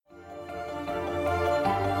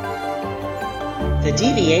The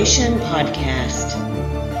Deviation Podcast.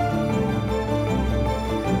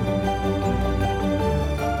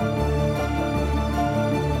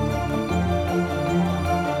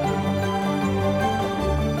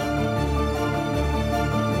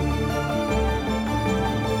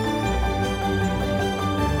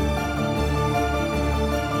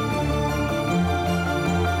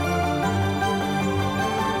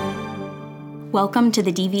 Welcome to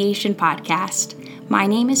the Deviation Podcast. My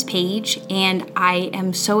name is Paige, and I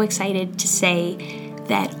am so excited to say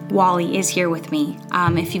that Wali is here with me.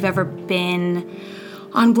 If you've ever been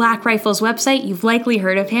on Black Rifle's website, you've likely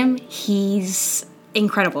heard of him. He's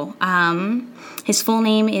incredible. His full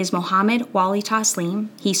name is Mohammad Wali Tasleem.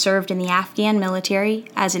 He served in the Afghan military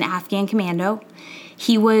as an Afghan commando.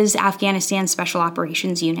 He was Afghanistan's Special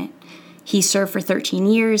Operations Unit. He served for 13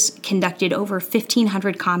 years, conducted over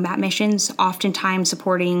 1,500 combat missions, oftentimes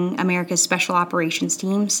supporting America's special operations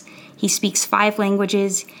teams. He speaks 5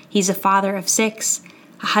 languages. He's a father of 6,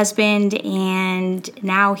 a husband, and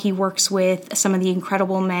now he works with some of the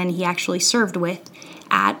incredible men he actually served with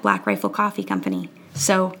at Black Rifle Coffee Company.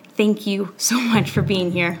 So thank you so much for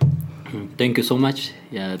being here. Thank you so much.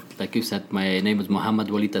 Yeah, like you said, my name is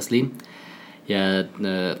Mohammad Wali Tasleem. Yeah,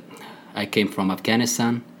 I came from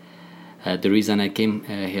Afghanistan. The reason I came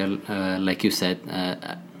here, like you said,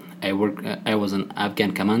 I was an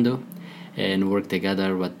Afghan commando and worked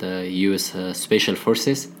together with the U.S. Special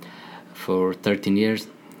Forces for 13 years.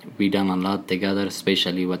 We done a lot together,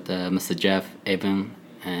 especially with Mr. Jeff, Evan,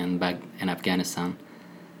 and back in Afghanistan.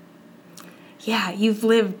 Yeah, you've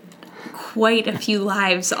lived quite a few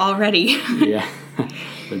lives already. Yeah,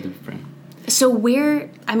 different. So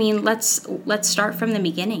let's start from the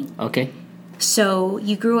beginning. Okay. So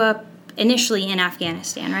you grew up initially in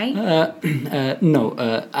Afghanistan, right? No,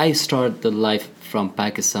 I started the life from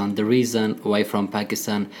Pakistan. The reason why from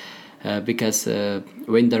Pakistan, because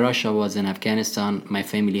when the Russia was in Afghanistan, my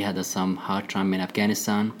family had some hard time in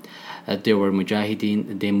Afghanistan. They were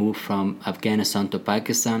Mujahideen. They moved from Afghanistan to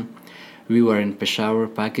Pakistan. We were in Peshawar,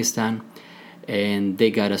 Pakistan, and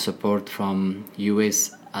they got a support from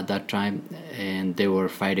US at that time, and they were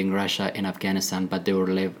fighting Russia in Afghanistan, but they were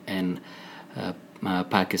live in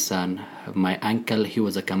Pakistan. My uncle, he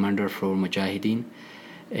was a commander for Mujahideen,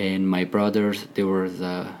 and my brothers, they were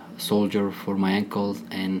the soldier for my uncle,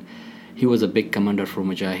 and he was a big commander for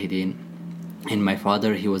Mujahideen. And my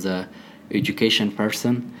father, he was a education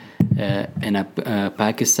person in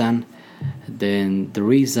Pakistan. Then the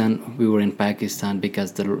reason we were in Pakistan,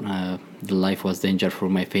 because the life was danger for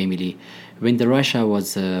my family. When the Russia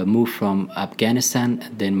was moved from Afghanistan,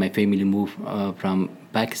 then my family moved from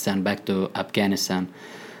Pakistan back to Afghanistan.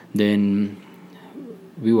 Then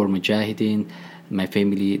we were Mujahideen, my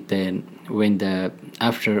family. Then when the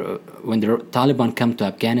Taliban come to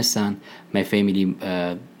Afghanistan, my family,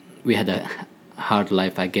 we had a hard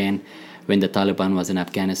life again when the Taliban was in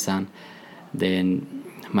Afghanistan. Then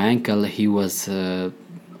my uncle, he was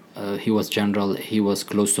general. He was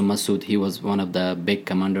close to Masood. He was one of the big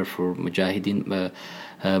commander for Mujahideen.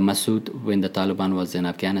 Masood, when the Taliban was in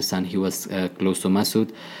Afghanistan, he was close to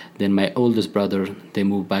Masood. Then my oldest brother, they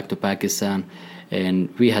moved back to Pakistan, and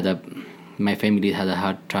my family had a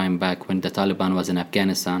hard time back when the Taliban was in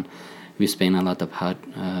Afghanistan. We spent a lot of hard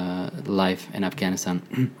life in Afghanistan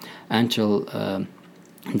until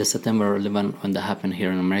the September 11 when that happened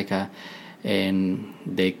here in America, and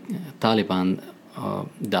the Taliban,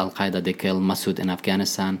 the Al-Qaeda, they killed Masood in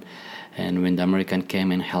Afghanistan. And when the American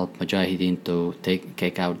came and helped Mujahideen to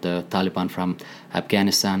take out the Taliban from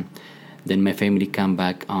Afghanistan, then my family come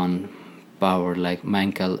back on power. Like my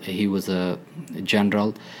uncle, he was a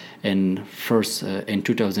general. And first, in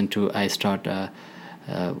 2002, I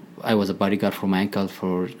was a bodyguard for my uncle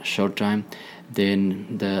for a short time.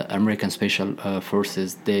 Then the American Special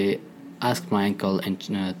Forces, they asked my uncle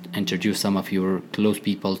and introduce some of your close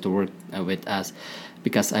people to work with us,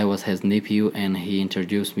 because I was his nephew, and he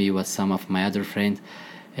introduced me with some of my other friends,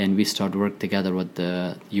 and we started work together with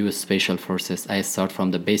the U.S. Special Forces. I start from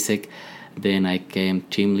the basic, then I came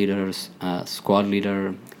team leaders, squad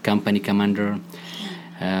leader, company commander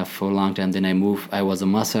for a long time. Then I was a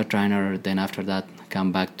master trainer. Then after that,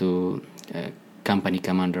 come back to company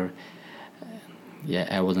commander.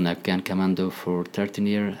 I was an Afghan commando for 13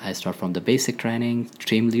 years. I start from the basic training,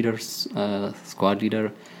 team leaders, squad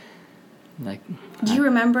leader. Do you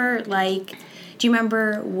remember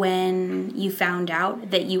when you found out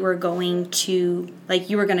that you were going to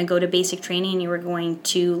go to basic training and you were going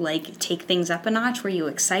to take things up a notch? Were you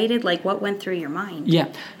excited? What went through your mind? Yeah,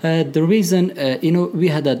 the reason, we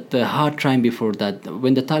had a hard time before that.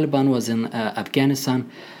 When the Taliban was in Afghanistan,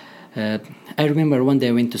 I remember one day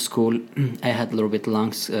I went to school. I had a little bit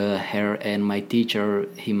long hair, and my teacher,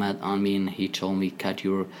 he mad on me and he told me, cut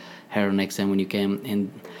your hair next time when you came.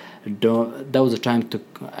 And that was the time to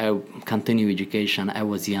continue education. I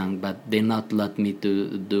was young, but they not let me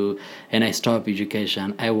to do, and I stopped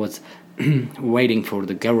education. I was waiting for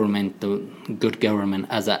the government, the good government,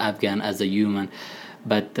 as an Afghan, as a human.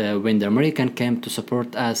 But when the American came to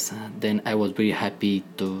support us, then I was very happy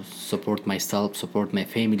to support myself, support my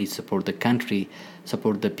family, support the country,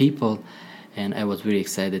 support the people, and I was very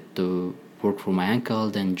excited to work for my uncle,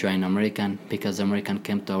 then join American, because the American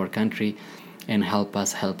came to our country and help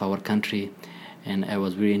us help our country. And I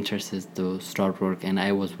was very interested to start work, and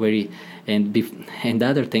I was very and the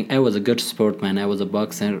other thing, I was a good sportsman. I was a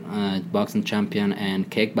boxer, boxing champion and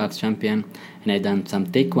kickbox champion, and I done some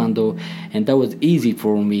taekwondo, and that was easy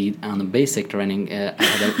for me on the basic training. I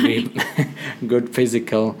had a very good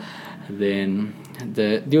physical. Then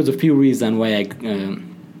there was a few reasons why I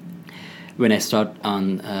when I start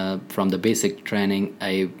on from the basic training,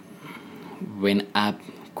 I went up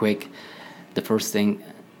quick. The first thing,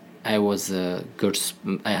 I was good.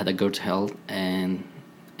 I had a good health, and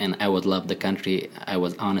I would love the country. I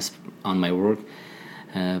was honest on my work,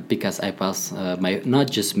 because I passed my,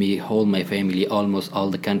 not just me, whole my family, almost all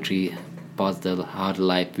the country passed the hard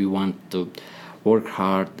life. We want to work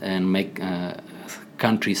hard and make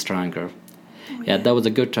country stronger. Yeah, that was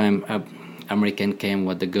a good time. American came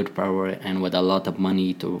with a good power and with a lot of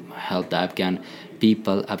money to help the Afghan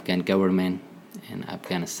people, Afghan government in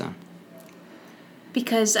Afghanistan.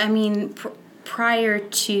 Because, I mean, prior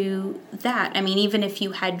to that, I mean, even if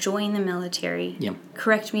you had joined the military, Yeah.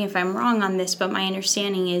 correct me if I'm wrong on this, but my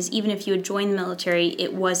understanding is even if you had joined the military,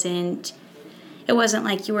 it wasn't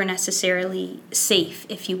like you were necessarily safe,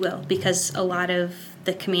 if you will, because a lot of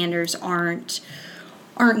the commanders aren't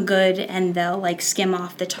good, and they'll like skim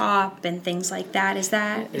off the top and things like that. Is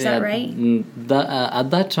that right?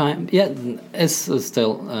 At that time, yeah, it's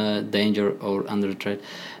still danger or under threat,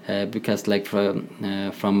 because like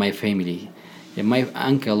from my family. Yeah, my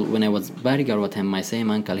uncle, when I was bodyguard with him, my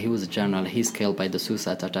same uncle, he was a general. He's killed by the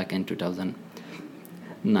suicide attack in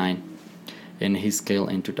 2009, and he's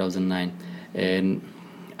killed in 2009. And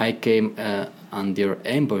I came on their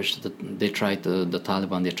ambush. The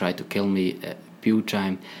Taliban, they tried to kill me a few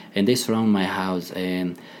times, and they surround my house.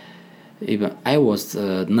 And even I was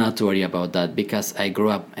not worried about that, because I grew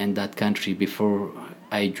up in that country. Before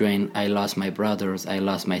I joined, I lost my brothers, I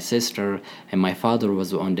lost my sister, and my father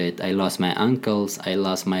was wounded. I lost my uncles, I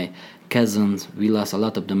lost my cousins. We lost a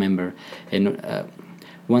lot of the member. And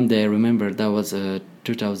one day I remember that was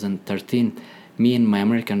 2013. Me and my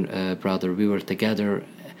American brother, we were together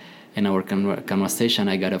in our conversation.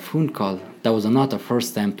 I got a phone call. That was not the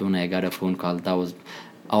first time when I got a phone call. That was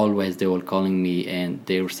always they were calling me, and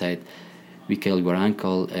they said, we killed your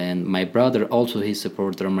uncle. And my brother also, he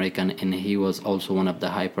supported American, and he was also one of the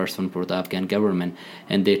high person for the Afghan government,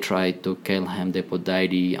 and they tried to kill him. They put the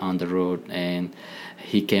ID on the road, and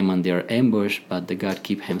he came on their ambush, but the God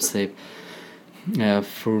keep him safe.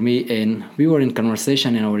 For me, and we were in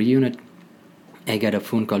conversation in our unit. I got a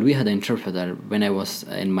phone call. We had an interpreter. When I was,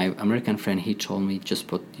 and my American friend, he told me, just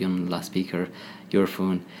put you on loudspeaker, your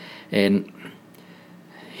phone. And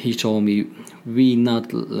he told me,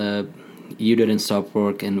 you didn't stop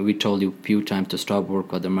work, and we told you a few times to stop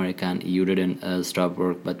work with American. You didn't stop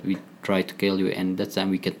work, but we tried to kill you, and that time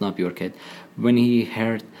we kidnapped your kid. When he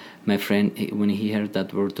heard, my friend, when he heard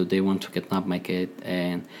that word, they want to kidnap my kid,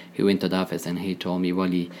 and he went to the office and he told me,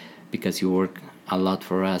 Wali, because you work a lot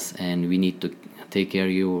for us, and we need to take care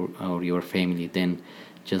of you or your family, then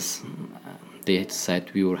just they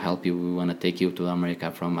said we will help you. We want to take you to America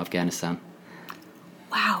from Afghanistan.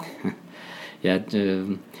 Wow. Yeah,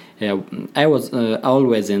 I was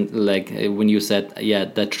always in, like when you said, yeah,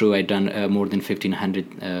 that's true. I done more than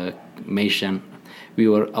 1,500 mission. We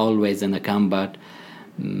were always in the combat,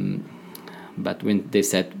 but when they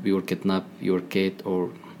said we will kidnap your kid,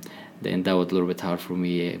 or then that was a little bit hard for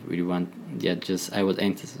me. I was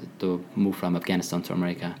anxious to move from Afghanistan to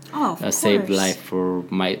America. Oh, of course. Save life for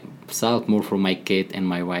myself, more for my kid and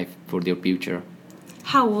my wife, for their future.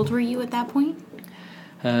 How old were you at that point?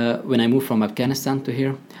 When I moved from Afghanistan to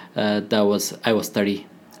here, I was 30.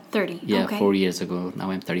 30. Yeah, okay. 4 years ago.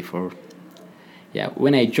 Now I'm 34. Yeah,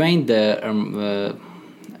 when I joined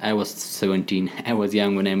I was 17. I was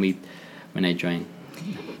young when I joined.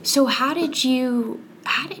 So how did you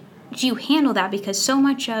handle that? Because so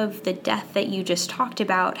much of the death that you just talked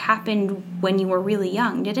about happened when you were really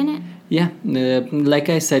young, didn't it? Yeah, like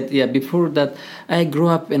I said, yeah, before that, I grew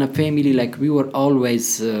up in a family, like we were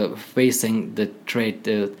always facing the threat.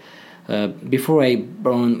 Before I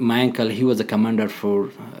born, my uncle, he was a big commander for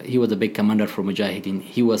Mujahideen.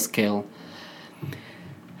 He was killed,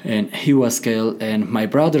 and my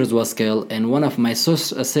brothers was killed, and one of my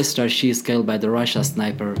sisters, she's killed by the Russia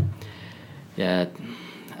sniper. Yeah,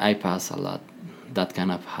 I pass a lot that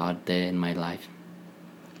kind of hard day in my life.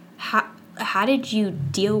 How did you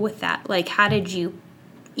deal with that? Like, how did you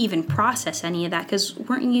even process any of that? Because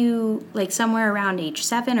weren't you like somewhere around age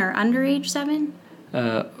 7 or under age 7?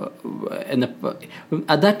 At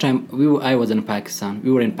that time, I was in Pakistan. We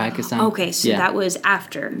were in Pakistan. Okay, so that was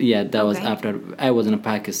after. Yeah, that was after. I was in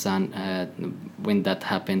Pakistan when that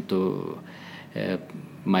happened to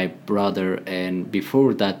my brother, and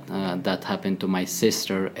before that, that happened to my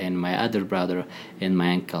sister and my other brother and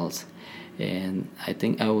my uncles. And I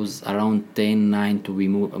think I was around 10, 9 to we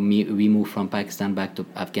moved from Pakistan back to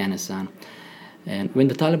Afghanistan. And when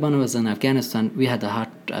the Taliban was in Afghanistan, we had a hard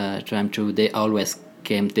time too. They always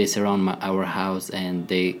came, they surround our house, and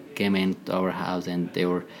they came into our house, and they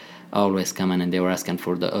were always coming, and they were asking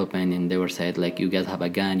for the open, and they were said like, you guys have a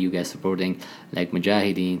gun, you guys supporting like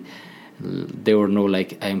Mujahideen. They were no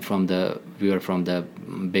like we were from the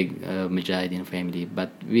big Mujahideen family, but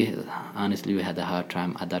we honestly we had a hard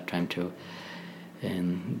time at that time too.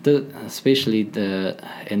 And especially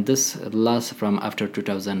and this last from after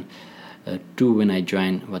 2002 when I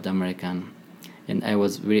joined with American, and I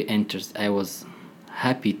was very interested. I was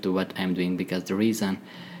happy to what I'm doing, because the reason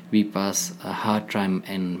we pass a hard time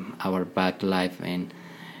in our back life, and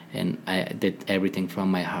I did everything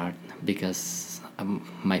from my heart, because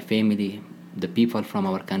my family, the people from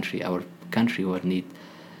our country would need,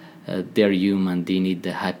 they're human, they need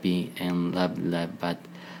the happy and love, but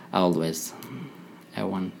always I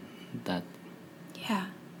want that. Yeah.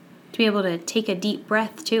 To be able to take a deep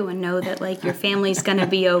breath too, and know that like your family's gonna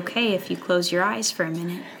be okay if you close your eyes for a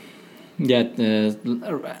minute. Yeah,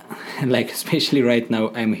 like especially right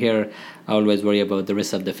now, I'm here. I always worry about the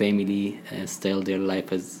rest of the family. Still, their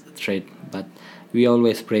life is threat, but we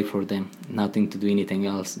always pray for them. Nothing to do anything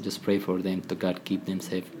else. Just pray for them. To God keep them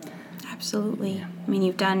safe. Absolutely. Yeah. I mean,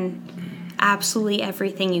 you've done absolutely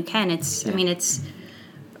everything you can. It's. Yeah. I mean, it's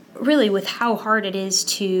really with how hard it is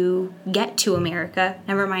to get to America.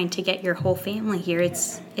 Never mind to get your whole family here.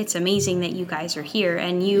 It's amazing that you guys are here,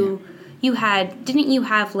 and you. Yeah. Didn't you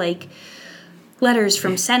have like letters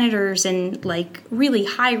from senators and like really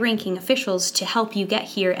high-ranking officials to help you get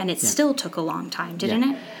here, and it still took a long time, didn't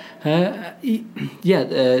it?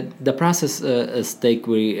 The process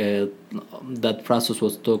that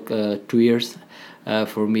process took 2 years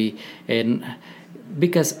for me, and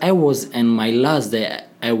because I was in my last day,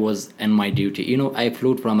 I was in my duty. You know, I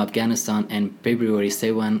flew from Afghanistan in February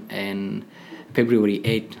 7 and February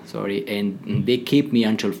 8, and they kept me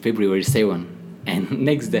until February 7. And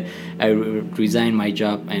next day, I resigned my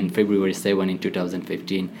job in February 7 in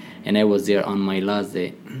 2015, and I was there on my last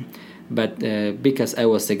day. But because I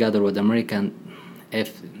was together with American,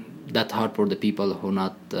 if that hard for the people who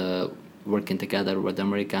not working together with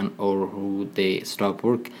American, or who they stop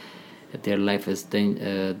work, their life is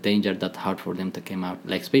danger, that hard for them to come out.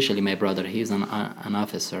 Like especially my brother, he's an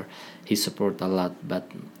officer, he support a lot,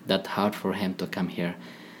 but that hard for him to come here,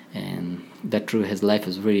 and that true, his life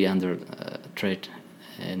is very under threat,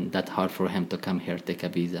 and that hard for him to come here, take a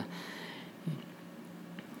visa.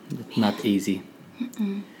 Not easy.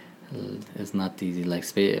 It's not easy. Like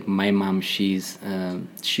my mom, she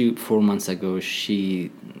 4 months ago,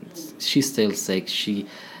 she's still sick.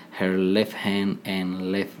 Her left hand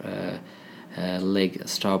and left leg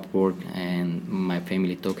stopped work, and my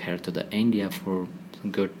family took her to the India for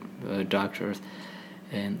good doctors,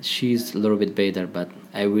 and she's a little bit better, but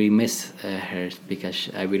I really miss her, because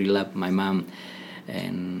I really love my mom,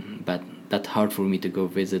 but that's hard for me to go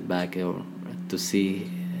visit back or to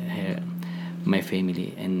see my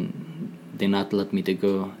family, and they not let me to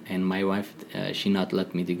go, and my wife, she not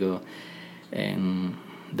let me to go, and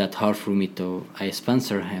that hard for me to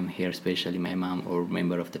sponsor him here, especially my mom or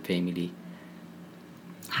member of the family.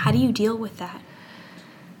 How do you deal with that?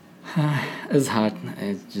 It's hard.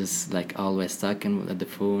 It's just like always talking at the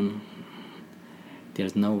phone.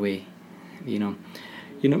 There's no way, you know.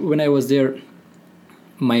 When I was there,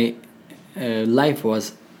 my life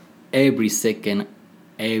was every second,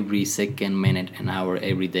 minute, and hour,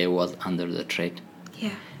 every day was under the threat.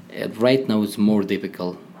 Yeah. Right now it's more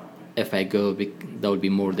difficult. If I go, that would be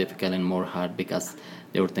more difficult and more hard, because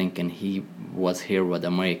they were thinking he was here with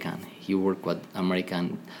American. He worked with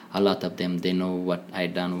American. A lot of them, they know what I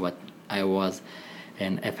done, what I was.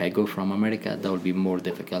 And if I go from America, that would be more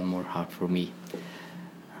difficult, more hard for me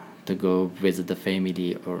to go visit the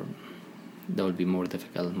family, or that would be more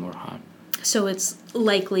difficult, more hard. So it's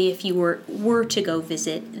likely if you were to go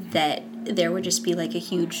visit that there would just be like a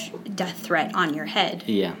huge death threat on your head.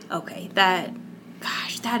 Yeah. Okay,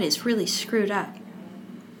 that is really screwed up.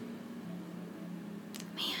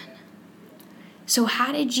 Man. So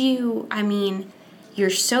how did you, I mean, you're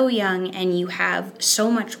so young and you have so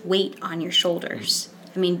much weight on your shoulders.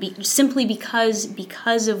 I mean, simply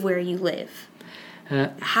because of where you live.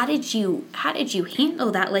 How did you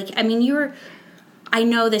handle that? Like, I mean, I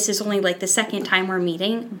know this is only like the second time we're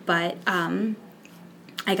meeting, but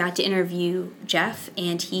I got to interview Jeff,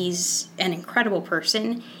 and he's an incredible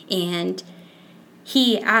person, and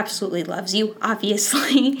he absolutely loves you,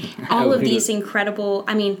 obviously. all of these incredible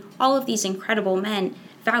men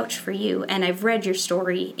vouch for you, and I've read your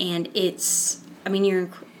story, and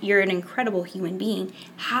you're an incredible human being.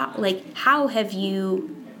 How have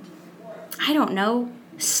you, I don't know,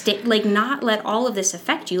 not let all of this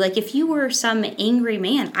affect you? Like, if you were some angry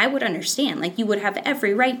man, I would understand. Like, you would have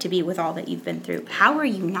every right to be with all that you've been through. How are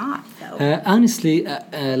you not, though? Honestly,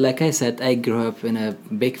 like I said, I grew up in a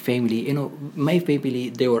big family. You know, my family,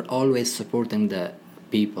 they were always supporting the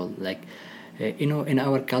people. Like, in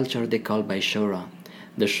our culture, they call by shura.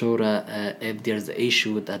 The shura, if there's an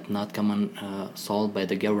issue that not come solved by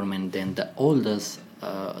the government, then the oldest,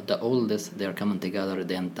 they're coming together,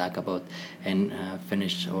 then talk about and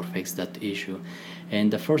finish or fix that issue.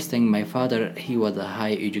 And the first thing, my father, he was a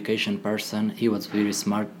high education person. He was very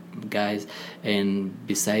smart guys. And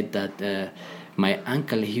beside that, my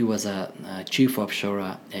uncle, he was a chief of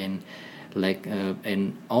shura, and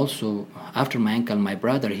and also after my uncle, my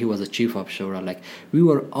brother, he was a chief of shura. Like, we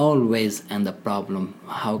were always in the problem,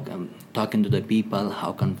 how talking to the people,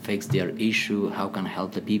 how can fix their issue, how can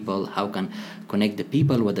help the people, how can connect the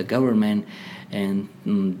people with the government. And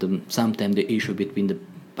sometimes the issue between the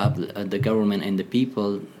public, the government and the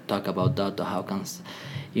people, talk about that, or how can,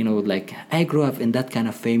 like, I grew up in that kind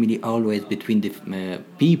of family, always between the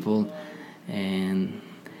people. And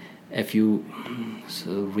if you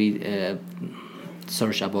read,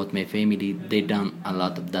 search about my family, they done a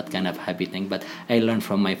lot of that kind of happy thing. But I learned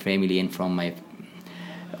from my family and from my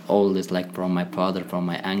oldest, like from my father, from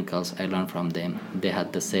my uncles. I learned from them. They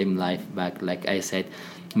had the same life back. Like I said,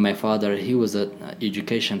 my father, he was an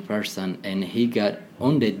education person, and he got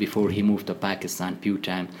wounded before he moved to Pakistan few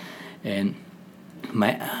times. And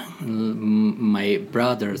my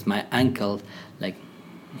brothers, my uncle, like,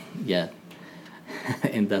 yeah,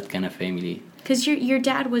 in that kind of family. Because your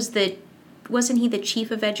dad wasn't he the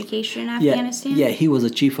chief of education in Afghanistan? Yeah, he was a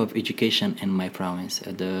chief of education in my province.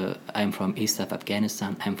 I'm from east of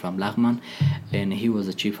Afghanistan. I'm from Laghman, and he was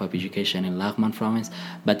a chief of education in Laghman province.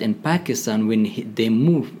 But in Pakistan, when they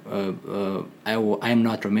moved, I'm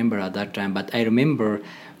not remember at that time, but I remember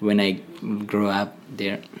when I grew up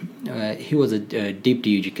there, he was a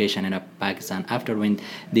deputy education in Pakistan. After when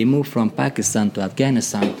they moved from Pakistan to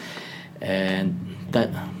Afghanistan, and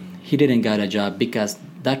that he didn't get a job because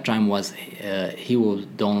that time was he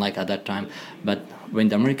don't like at that time. But when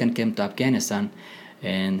the American came to Afghanistan,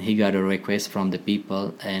 and he got a request from the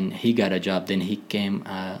people, and he got a job, then he came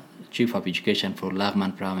chief of education for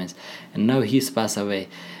Laghman province, and now he's passed away,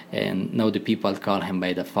 and now the people call him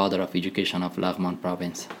by the father of education of Laghman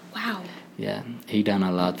province. Wow. Yeah, he done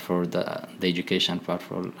a lot for the education part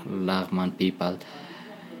for Laghman people.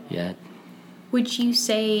 Yeah. Would you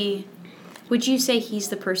say he's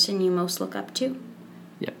the person you most look up to?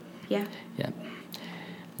 Yep. Yeah. Yeah.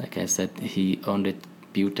 Like I said, he owned it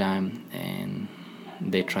few times, and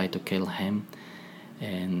they tried to kill him,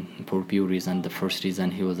 and for few reasons. The first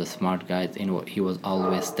reason, he was a smart guy. He was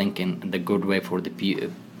always thinking the good way for the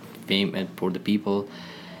for the people.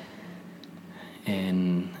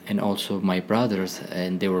 And also my brothers,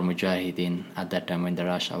 and they were mujahideen at that time when the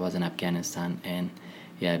Russia was in Afghanistan. And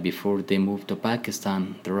yeah, before they moved to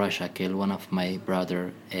Pakistan, the Russia killed one of my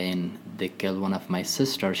brother, and they killed one of my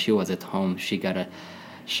sisters. She was at home. She got a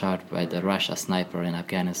shot by the Russia sniper in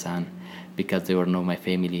Afghanistan because they were not my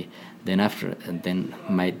family. Then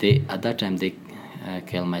at that time they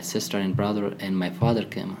killed my sister and brother, and my father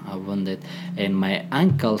came wounded, and my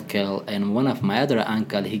uncle killed, and one of my other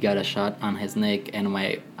uncle, he got a shot on his neck, and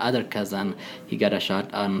my other cousin, he got a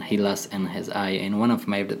shot on, he lost in his eye, and one of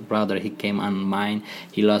my brother, he came on mine,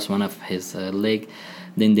 he lost one of his leg.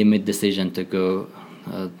 Then they made decision to go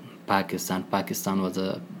Pakistan.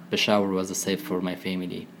 Peshawar was safe for my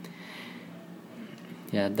family.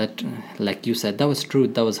 Yeah, that, like you said, that was true.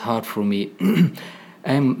 That was hard for me.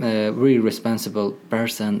 I'm a very responsible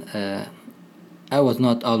person. I was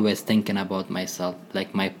not always thinking about myself,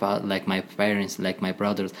 like my parents, like my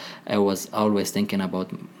brothers. I was always thinking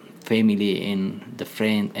about family and the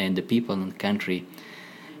friend and the people in the country.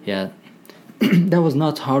 Yeah, that was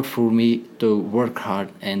not hard for me to work hard.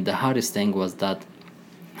 And the hardest thing was that,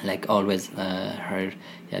 like always, heard,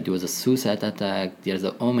 yeah, there was a suicide attack, there's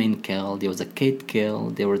a woman killed, there was a kid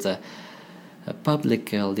killed, there was a public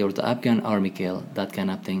kill, there was the Afghan army kill, that kind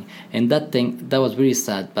of thing. And that was very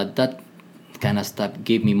sad, but that kind of stuff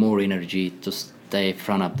gave me more energy to stay in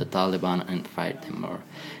front of the Taliban and fight them more,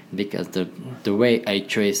 because the way I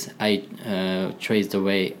trace the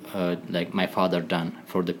way like my father done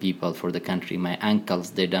for the people, for the country, my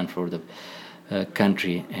uncles they done for the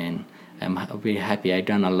country, and I'm very happy I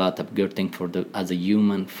done a lot of good thing as a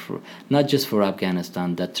human, for not just for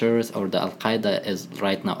Afghanistan. The terrorists or the Al Qaeda is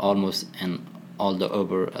right now almost in all the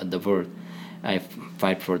over the world. I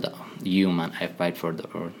fight for the human. I fight for the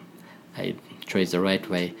earth. I trace the right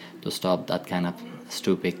way to stop that kind of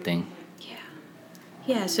stupid thing.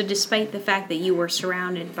 Yeah, so despite the fact that you were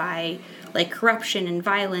surrounded by like corruption and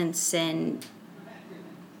violence and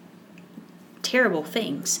terrible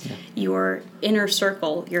things, your inner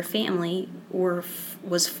circle, your family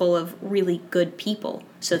was full of really good people.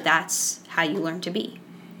 So that's how you learn to be.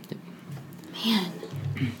 Man.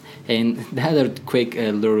 And the other quick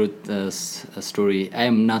little story, I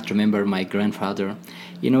am not remember my grandfather,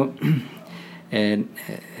 and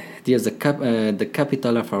there's the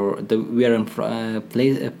capital of we are in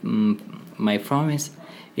place, my province,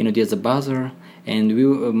 there's a bazaar, and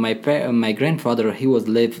my grandfather, he was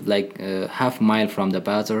lived like half mile from the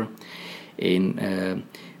bazaar, and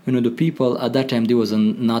the people at that time, there was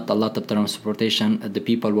not a lot of transportation. The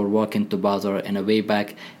people were walking to bazaar, and a way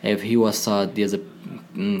back, if he was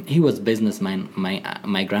he was businessman,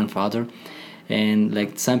 my grandfather, and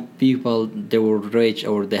like some people, they were rich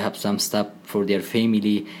or they have some stuff for their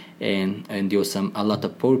family, and there was a lot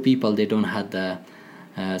of poor people, they don't have the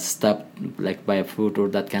stuff like buy food or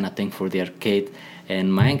that kind of thing for their kid.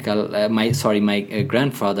 And my uncle, my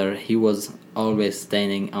grandfather, he was always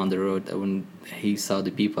standing on the road when he saw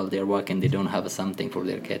the people they're walking, they don't have something for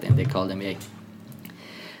their kid, and they called them, hey,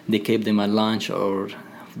 they gave them a lunch or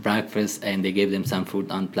breakfast, and they gave them some food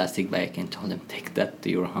on plastic bag and told them, take that to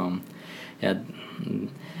your home.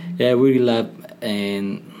 Yeah, we love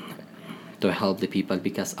and to help the people,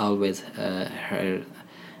 because always heard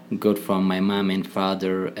good from my mom and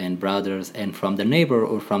father and brothers, and from the neighbor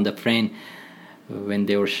or from the friend when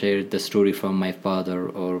they were shared the story from my father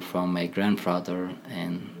or from my grandfather,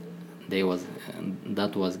 and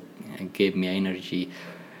that was gave me energy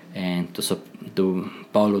and to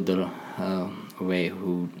follow the way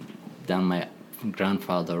who done my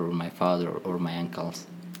grandfather or my father or my uncles.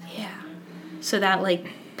 Yeah. So that like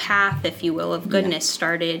path, if you will, of goodness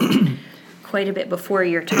started quite a bit before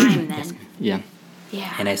your time then. Yeah.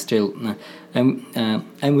 Yeah. And I still, I'm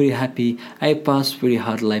very happy. I passed very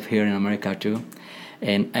hard life here in America too,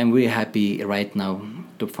 and I'm very happy right now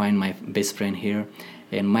to find my best friend here,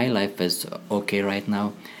 and my life is okay right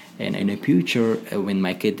now. And in the future, when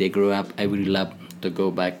my kid they grow up, I would love to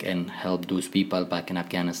go back and help those people back in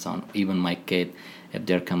Afghanistan. Even my kid, if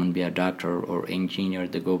they're coming be a doctor or engineer,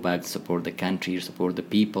 to go back, support the country, support the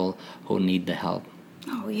people who need the help.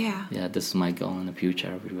 Oh yeah. Yeah, this is my goal in the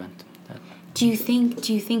future. We want that. Do you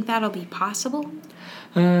think that'll be possible?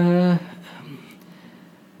 I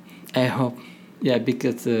hope. Yeah,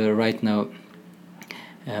 because right now,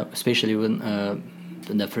 especially when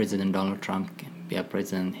the President Donald Trump be a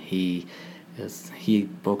president, he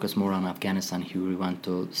focused more on Afghanistan. He really want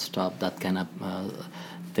to stop that kind of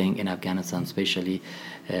thing in Afghanistan. Especially,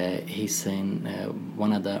 he's saying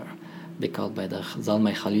one of the they called by the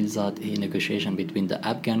Zalmay Khalilzad negotiation between the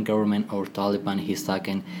Afghan government or Taliban.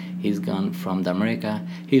 He's gone from the America.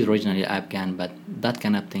 He's originally Afghan, but that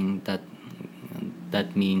kind of thing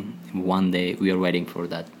that mean one day we are waiting for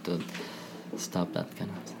that to stop that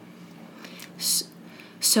kind of thing.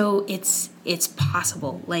 So it's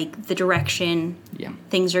possible, like the direction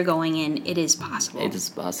things are going in, it is possible. It is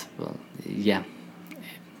possible, yeah.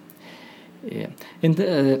 And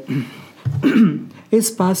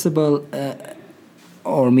it's possible,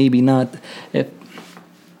 or maybe not,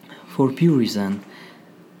 for pure reason.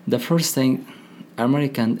 The first thing,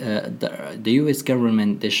 the U.S.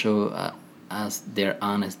 government, they show us they're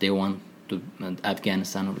honest. They want to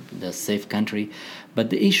Afghanistan, the safe country, but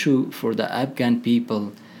the issue for the Afghan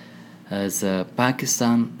people is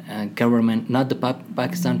Pakistan government, not the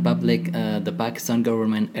Pakistan public, the Pakistan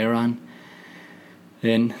government, Iran,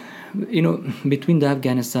 and between the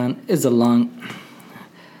Afghanistan is a long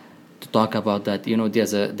to talk about that.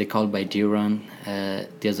 There's they call by Iran.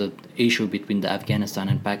 There's a issue between the Afghanistan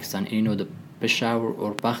and Pakistan. The Peshawar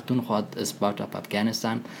or Pakhtunkhwa is part of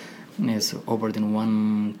Afghanistan, Yes, over than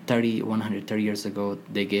 130 years ago,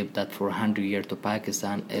 they gave that for 100 years to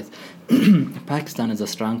Pakistan. Pakistan is a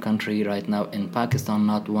strong country right now. In Pakistan,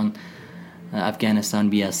 not one Afghanistan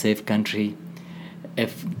be a safe country.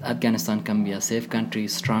 If Afghanistan can be a safe country,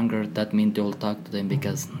 stronger, that means they will talk to them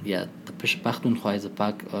because, yeah, the Pakhtunkhwa is a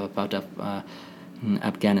part of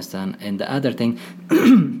Afghanistan. And the other thing,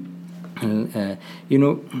 you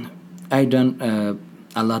know, I done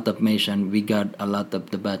a lot of mission. We got a lot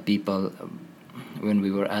of the bad people. When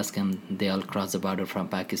we were asking, they all crossed the border from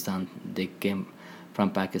Pakistan. They came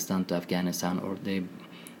from Pakistan to Afghanistan, or they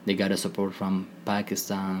got a support from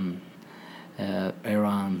Pakistan,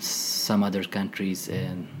 Iran, some other countries.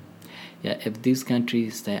 And yeah, if these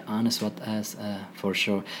countries stay honest with us, for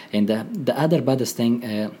sure. And the other baddest thing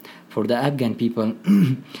for the Afghan people,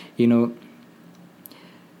 you know,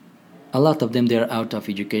 a lot of them, they're out of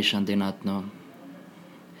education. They not know.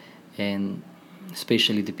 And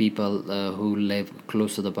especially the people who live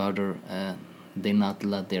close to the border, they not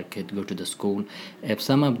let their kid go to the school. If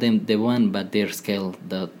some of them they want, but they're scared,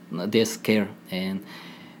 and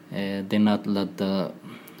they not let the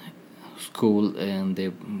school, and they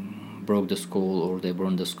broke the school or they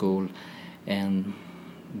burned the school, and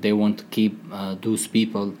they want to keep those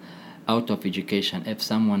people out of education. If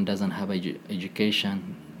someone doesn't have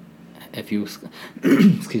education, if you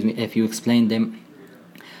excuse me, if you explain them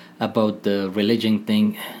about the religion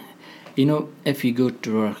thing, you know, if you go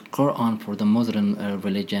to a Quran for the Muslim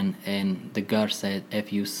religion, and the God said,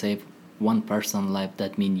 if you save one person life,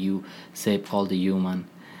 that means you save all the human.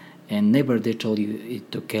 And never they told you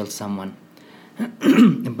to kill someone.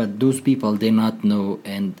 But those people, they not know.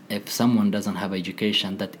 And if someone doesn't have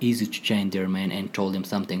education, that easy to change their mind and told them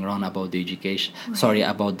something wrong about the education, right. Sorry,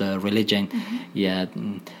 about the religion. Yeah,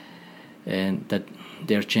 and that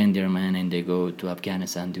they're change their mind and they go to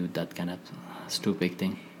Afghanistan, do that kind of stupid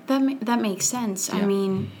thing. That makes sense. Yeah. I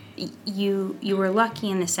mean, you were lucky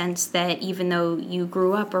in the sense that even though you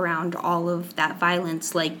grew up around all of that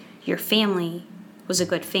violence, like, your family was a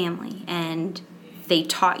good family and they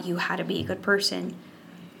taught you how to be a good person.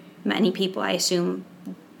 Many people, I assume,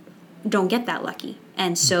 don't get that lucky,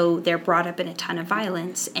 and so they're brought up in a ton of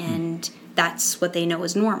violence, and that's what they know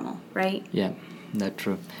is normal, right? Yeah, that's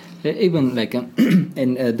true. Even like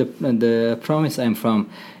in the province I'm from,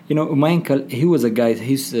 you know, my uncle, he was a guy,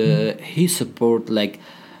 he support, like,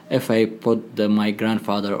 if I put my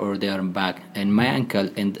grandfather or they are back, and my uncle,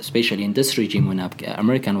 and especially in this regime when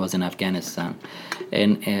American was in Afghanistan,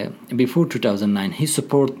 and before 2009, he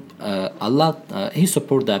support a lot. He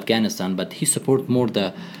support the Afghanistan, but he support more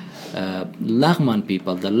the Laghman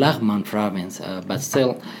people, the Laghman province, but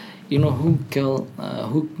still, you know, who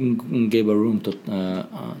gave a room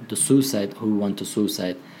to suicide, who want to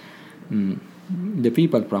suicide. The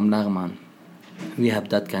people from Laghman, we have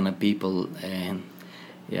that kind of people, and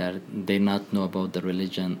yeah, they not know about the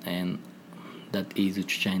religion, and that easy to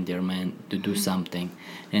change their mind to do something.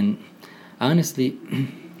 And honestly,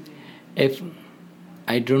 if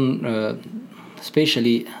I don't,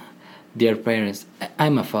 especially their parents,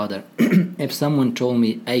 I'm a father. If someone told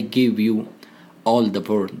me, I give you all the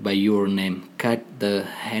bird by your name, cut the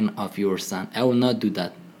hand of your son, I will not do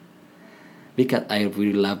that, because I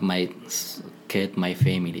really love my kid, my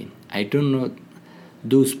family. I don't know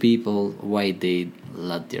those people why they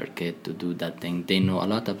let their kid to do that thing. They know, a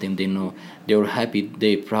lot of them, they know, they're happy,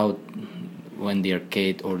 they proud when their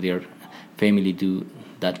kid or their family do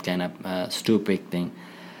that kind of stupid thing.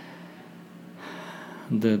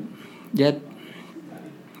 The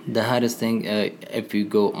hardest thing, if you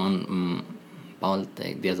go on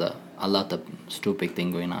politics, there's a lot of stupid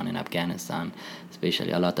thing going on in Afghanistan,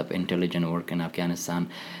 especially a lot of intelligent work in Afghanistan.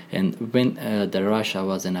 And when the Russia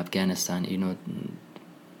was in Afghanistan, you know,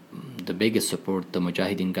 the biggest support the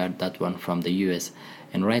Mujahideen got that one from the US,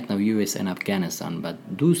 and right now US and Afghanistan, but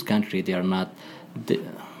those countries, they're not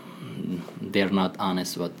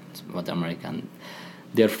honest with American.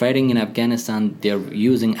 They're fighting in Afghanistan, they're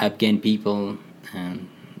using Afghan people, and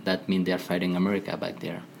that means they're fighting America back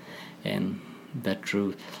there. And that's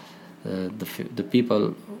true. The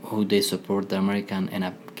people who they support the American in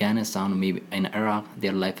Afghanistan, maybe in Iraq,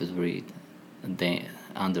 their life is they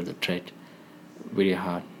under the threat, very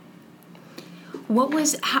hard.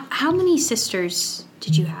 How many sisters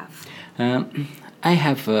did you have? I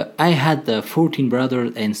had 14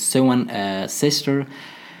 brothers and 7 sister,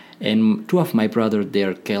 and 2 of my brothers,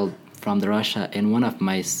 they're killed from the Russia, and one of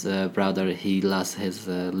my brother, he lost his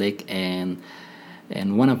leg, and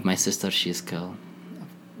one of my sisters, she's killed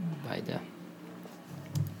by the.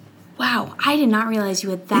 Wow, I did not realize you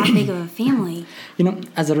had that big of a family. You know,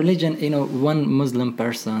 as a religion, you know, one Muslim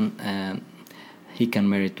person he can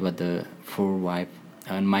marry with the 4 wife,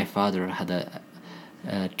 and my father had a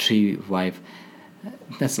 3 wife.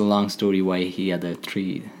 That's a long story why he had a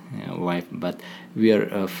 3 wife, but we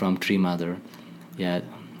are from 3 mother. Yeah,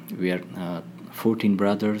 we are 14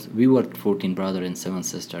 brothers. We were 14 brother and 7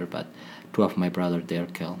 sister, but 2 of my brother they are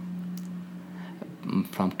killed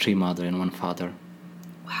from 3 mother and 1 father.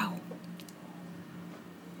 Wow.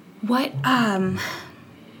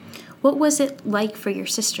 What was it like for your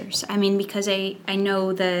sisters? I mean, because I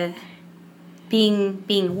know being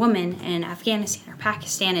a woman in Afghanistan or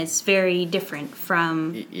Pakistan is very different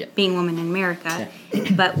from being a woman in America.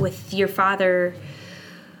 Yeah. But with your father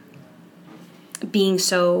being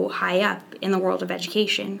so high up in the world of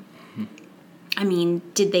education, I mean,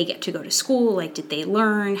 did they get to go to school? Like, did they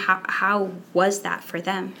learn? How was that for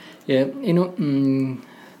them? Yeah,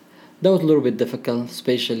 that was a little bit difficult,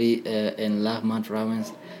 especially in Lahman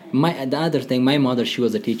province. The other thing, my mother, she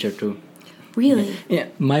was a teacher too. Really? Yeah,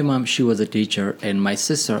 my mom, she was a teacher, and my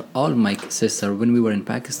sister, all my sister, when we were in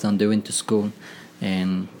Pakistan, they went to school,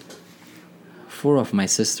 and 4 of my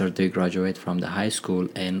sisters, they graduate from the high school,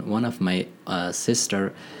 and one of my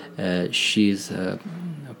sister, she's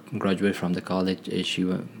graduated from the college. She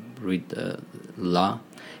read law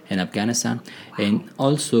in Afghanistan. Wow. And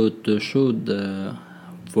also to show the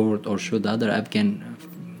world or show the other Afghan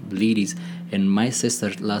ladies, and my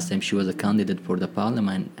sister last time she was a candidate for the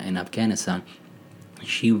parliament in Afghanistan.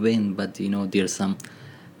 She win, but there's some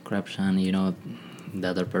corruption. The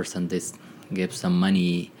other person this gave some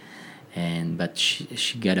money, but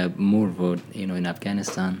she got a more vote. In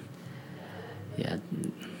Afghanistan. Yeah.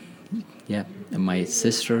 And my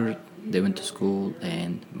sister, they went to school,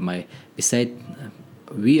 and my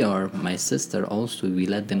sister also, we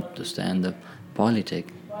let them to stand up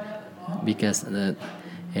politics, because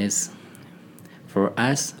is for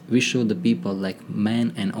us, we show the people like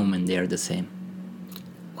man and woman, they are the same.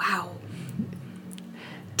 Wow.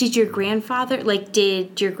 Did your grandfather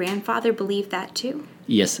believe that too?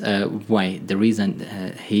 Yes. Why? The reason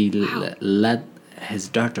he let his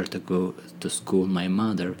daughter to go to school, my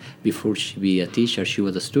mother, before she be a teacher, she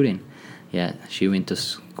was a student. Yeah, she went to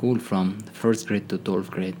school from 1st grade to 12th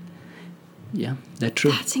grade. Yeah, that's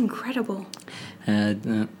true. That's incredible.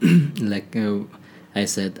 I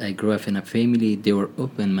said, I grew up in a family. They were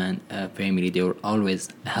open man family. They were always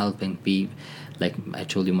helping people. Like I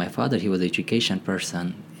told you, my father, he was an education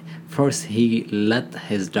person. First, he let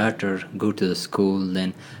his daughter go to the school,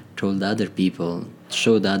 then told the other people,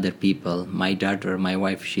 showed the other people, my daughter, my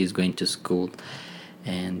wife, she's going to school,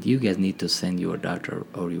 and you guys need to send your daughter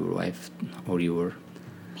or your wife or your...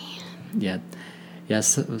 Man. Yeah.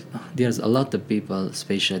 So there's a lot of people,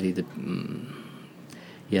 especially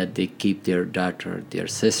they keep their daughter, their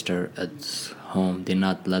sister at home. They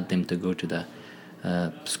not let them to go to the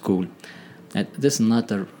school. And this is not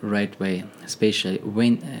the right way, especially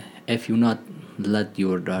if you not let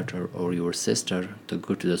your daughter or your sister to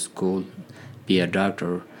go to the school, be a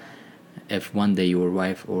doctor. If one day your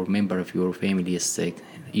wife or member of your family is sick,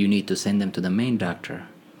 you need to send them to the main doctor.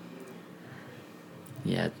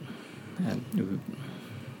 Yeah,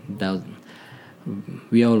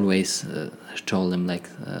 we always told them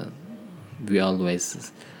we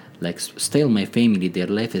always still my family, their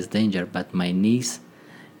life is danger, but my niece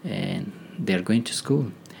and they're going to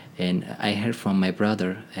school. And I heard from my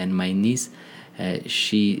brother and my niece,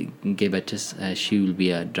 she gave a test, she will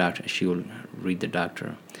be a doctor, she will read the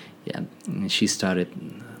doctor. Yeah, she started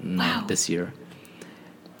now this year.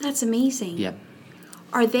 That's amazing. Yeah.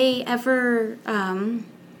 Are they ever,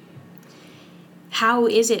 how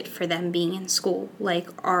is it for them being in school?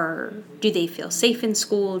 Do they feel safe in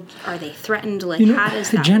school? Are they threatened? How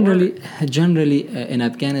does that work? Generally, in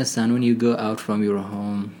Afghanistan, when you go out from your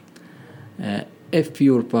home, if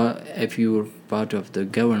you're part of the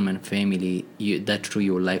government family, that's true,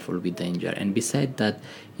 your life will be danger. And besides that,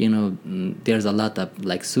 there's a lot of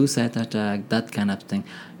suicide attack, that kind of thing.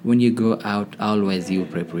 When you go out, always you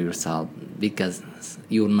prepare yourself, because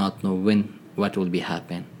you not know what will be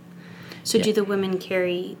happen. So do the women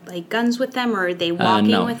carry guns with them, or are they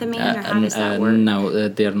walking with a man, or how does that work? No,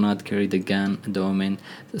 they're not carry the gun, the women.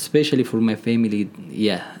 Especially for my family,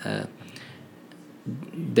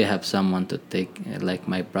 they have someone to take, like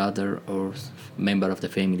my brother or member of the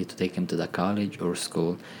family, to take him to the college or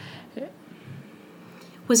school.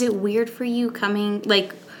 Was it weird for you coming,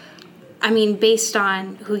 based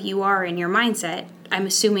on who you are and your mindset, I'm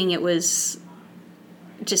assuming it was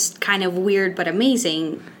just kind of weird but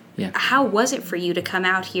amazing. Yeah. How was it for you to come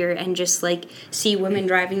out here and just see women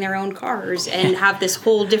driving their own cars and have this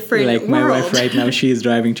whole different world? My wife right now, she is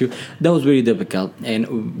driving too. That was very difficult.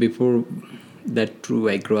 And before that, true,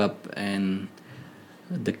 I grew up in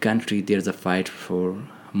the country, there's a fight for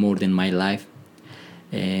more than my life.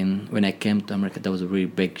 And when I came to America, that was a really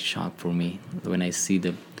big shock for me. When I see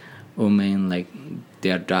the women, like,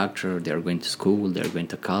 they are doctor, they are going to school, they are going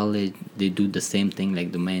to college, they do the same thing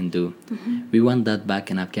like the men do. We want that back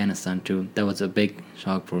in Afghanistan too. That was a big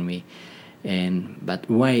shock for me. But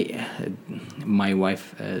why my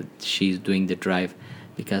wife, she's doing the drive,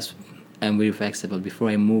 because I'm very flexible. Before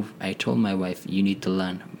I move, I told my wife, you need to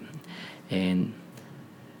learn. And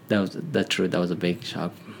that's true. That was a big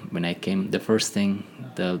shock when I came. The first thing,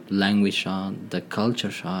 the language shock, the culture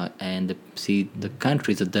shock, and the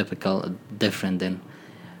country is different than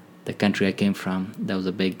the country I came from. That was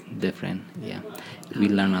a big difference. Yeah, we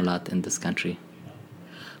learn a lot in this country.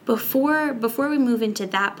 Before we move into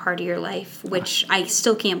that part of your life, which I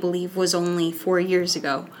still can't believe was only 4 years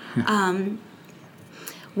ago,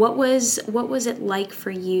 what was it like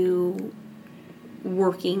for you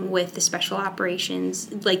working with the special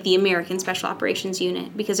operations, like the American Special Operations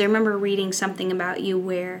Unit? Because I remember reading something about you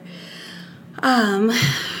where,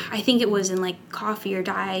 I think it was in like Coffee or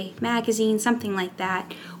Die magazine, something like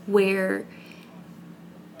that, where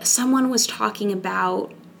someone was talking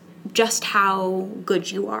about just how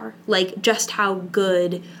good you are, like just how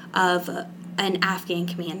good of an Afghan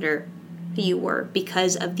commander you were,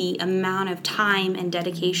 because of the amount of time and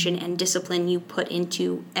dedication and discipline you put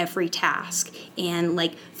into every task, and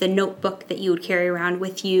like the notebook that you would carry around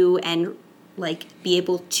with you, and like be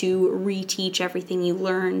able to reteach everything you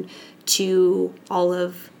learned to all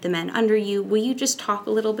of the men under you. Will you just talk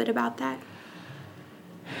a little bit about that?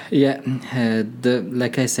 Yeah,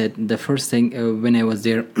 like I said, the first thing when I was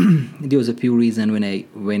there, there was a few reasons when I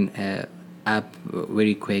went up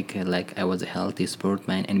very quick. Like, I was a healthy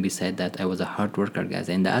sportsman, and beside that, I was a hard worker, guys.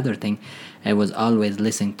 And the other thing, I was always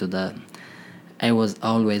listening to I was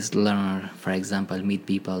always learn. For example, meet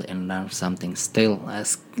people and learn something. Steal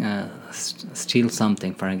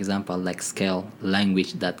something. For example, like skill,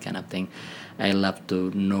 language, that kind of thing. I love to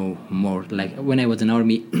know more. Like when I was in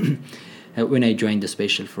army. When I joined the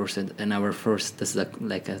Special Forces, in our first, this is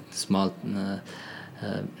like a small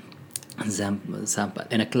example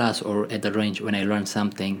in a class or at the range. When I learned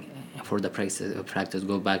something for the practice,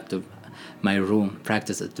 go back to my room,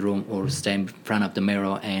 practice at the room, or stand in front of the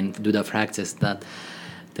mirror and do the practice, that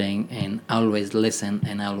thing, and always listen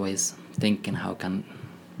and always thinking how can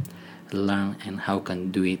learn and how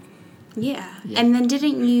can do it. Yeah. And then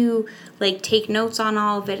didn't you like take notes on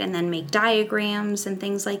all of it and then make diagrams and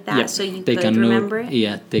things like that, so you could remember it?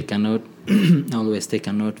 Yeah, take a note. Always take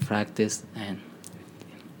a note, practice, and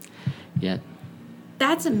yeah.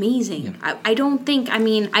 That's amazing. Yeah. I don't think, I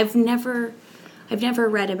mean, I've never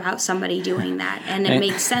read about somebody doing that, and it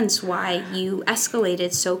makes sense why you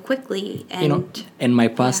escalated so quickly. And in my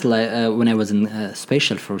past life, when I was in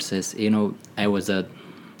Special Forces, I was a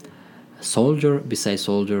soldier. Besides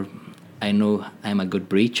soldier, I know I'm a good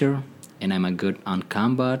breacher, and I'm a good on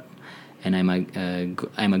combat, and I'm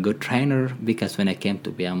a good trainer, because when I came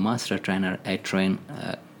to be a master trainer, I trained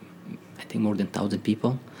I think more than 1,000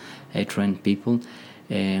 people. I trained people,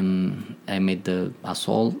 and I made the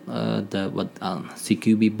assault,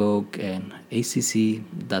 CQB book and ACC,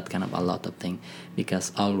 that kind of a lot of things,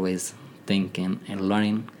 because always thinking and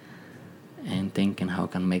learning and thinking how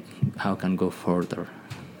can go further.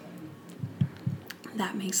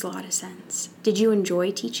 That makes a lot of sense. Did you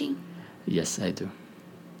enjoy teaching? Yes, I do.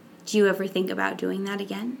 Do you ever think about doing that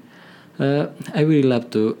again? I really love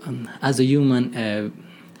to. As a human,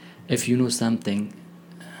 if you know something,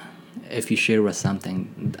 if you share with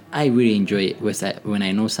something, I really enjoy it when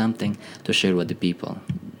I know something to share with the people.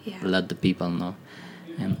 Yeah. Let the people know.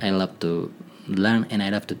 And I love to learn, and I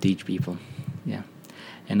love to teach people. Yeah.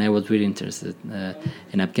 And I was really interested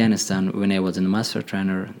in Afghanistan. When I was in master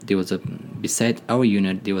trainer, there was beside our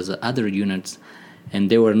unit, there was other units, and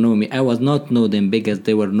they were know me. I was not know them because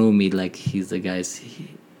they were know me like he's the guys.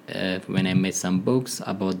 When I made some books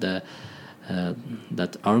about that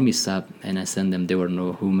army stuff, and I sent them, they were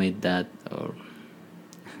know who made that, or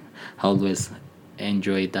always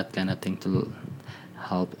enjoy that kind of thing to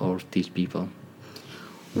help or teach people.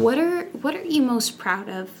 What are you most proud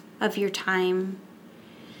of your time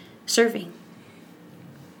serving?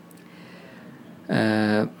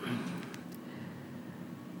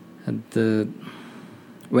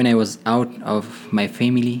 When I was out of my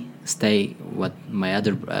family, stay with my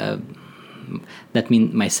other. That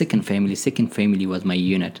means my second family. Second family was my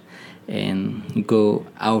unit, and go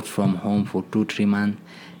out from home for 2-3 months,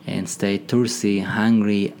 and stay thirsty,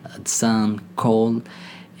 hungry, sun, cold,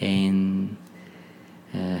 and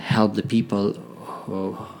help the people,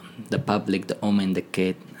 the public, the women, the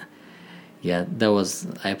kid. Yeah, that was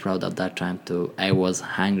I proud of that time too. I was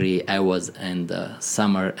hungry. I was in the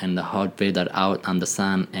summer and the hot weather out on the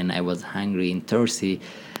sun, and I was hungry and thirsty,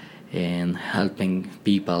 and helping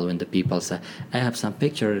people when the people say I have some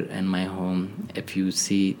picture in my home. If you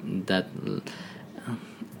see that,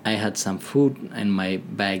 I had some food in my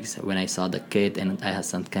bags when I saw the kid, and I had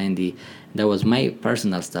some candy. That was my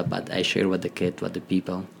personal stuff, but I share with the kid, with the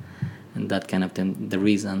people, and that kind of thing. The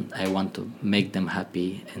reason I want to make them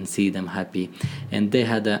happy and see them happy. And they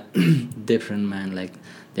had a different man, like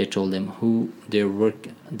they told them who they work,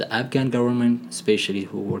 the Afghan government, especially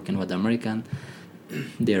who working with American,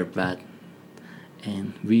 they're bad,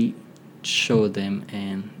 and we show them,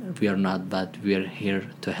 and we are not bad. We are here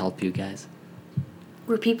to help you guys.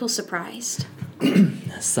 Were people surprised?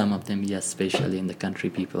 Some of them, yes, especially in the country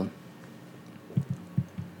people.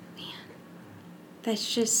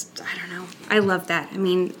 That's just, I don't know. I love that. I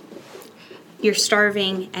mean, you're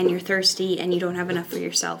starving and you're thirsty and you don't have enough for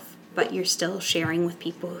yourself, but you're still sharing with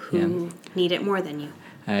people who need it more than you.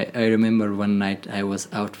 I remember one night I was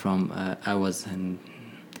out from, I was in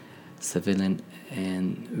civilian,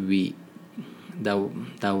 and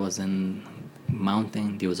that was in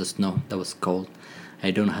mountain. There was a snow, that was cold.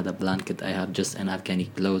 I don't have a blanket. I had just an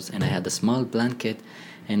Afghani clothes, and I had a small blanket,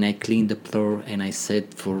 and I cleaned the floor, and I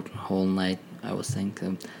sat for whole night. I was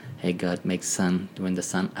thinking, hey God, make sun when the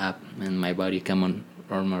sun up, and my body come on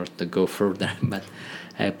armor to go further. But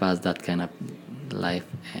I passed that kind of life,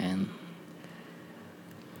 and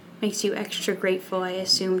makes you extra grateful, I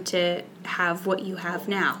assume, to have what you have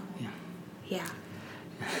now. Yeah.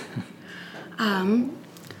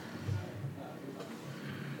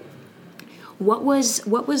 What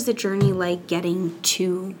was the journey like getting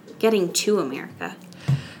to America?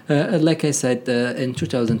 Like I said, in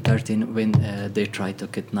 2013, when they tried to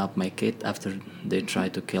kidnap my kid, after they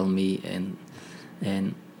tried to kill me, and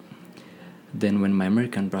then when my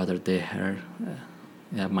American brother, they heard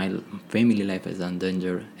my family life is in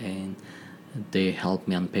danger, and they helped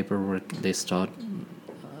me on paperwork. They start,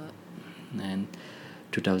 and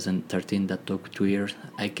 2013, that took 2 years.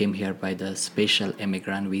 I came here by the special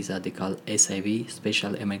immigrant visa. They call SIV,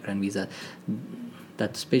 special immigrant visa.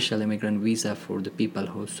 That special immigrant visa for the people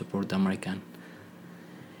who support the American.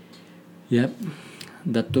 Yep,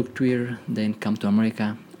 that took 2 years. Then come to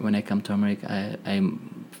America. When I come to America, I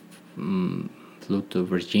flew to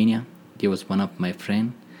Virginia. There was one of my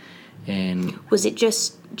friend, and was it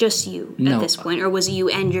just you no, at this point, or was it you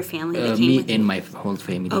and your family that came me with you? and my whole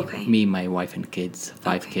family. Okay. Me, my wife, and kids.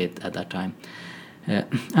 5 kids at that time.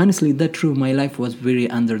 Honestly, that's true. My life was very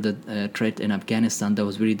under the threat in Afghanistan. That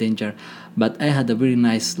was very danger. But I had a very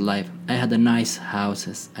nice life. I had a nice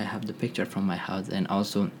houses. I have the picture from my house, and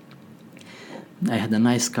also I had a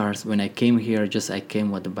nice cars. When I came here, I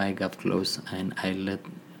came with a bag of clothes, and I let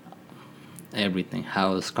everything,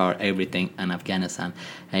 house, car, everything in Afghanistan.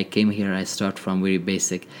 I came here. I start from very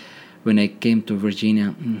basic. When I came to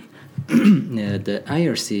Virginia, the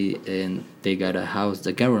IRC, and they got a house.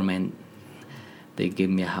 The government, they give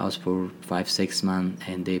me a house for 5-6 months,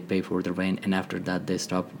 and they pay for the rent, and after that they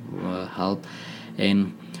stop help.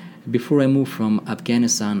 And before I moved from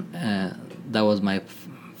Afghanistan, that was my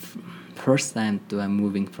first time to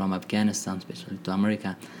moving from Afghanistan, especially to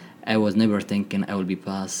America. I was never thinking I will be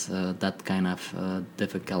past that kind of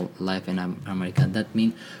difficult life in America. That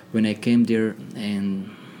means when I came there,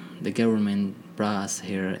 and the government brought us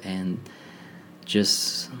here, and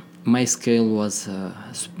just my skill was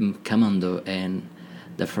commando, and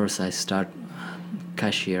the first I start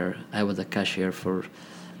cashier. I was a cashier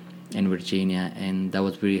in Virginia, and that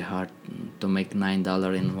was very hard to make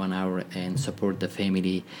 $9 in 1 hour and support the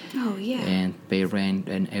family. Oh yeah. And pay rent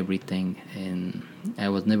and everything. And I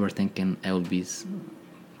was never thinking I would be,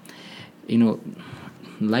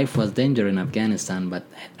 life was danger in Afghanistan, but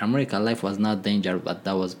America life was not danger, but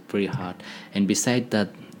that was pretty hard. And besides that,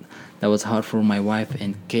 that was hard for my wife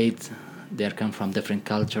and kids. They come from different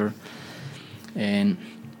culture, and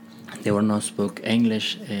they were not spoke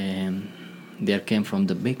English, and they came from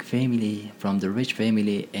the big family, from the rich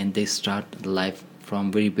family, and they start life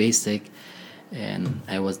from very basic. And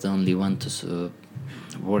I was the only one to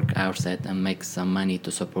work outside and make some money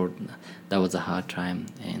to support. That was a hard time,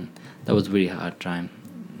 and that was very hard time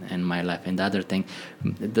in my life. And the other thing,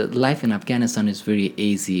 the life in Afghanistan is very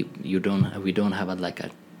easy. We don't have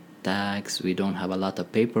a tax. We don't have a lot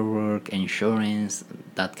of paperwork, insurance,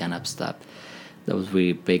 that kind of stuff. That was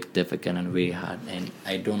very big, difficult, and very hard. And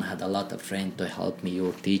I don't have a lot of friends to help me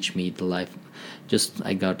or teach me the life. Just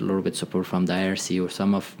I got a little bit support from the IRC or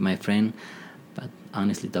some of my friends, but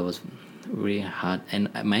honestly, that was really hard. And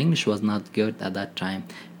my English was not good at that time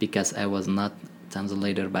because I was not times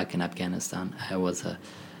later, back in Afghanistan, I was a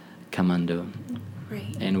commando.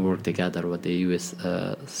 Right. And worked together with the U.S.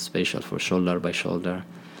 Special for shoulder by shoulder.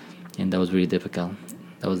 And that was really difficult.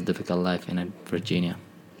 That was a difficult life in Virginia.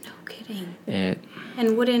 No kidding. Uh,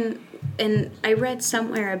 And I read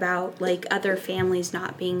somewhere about like other families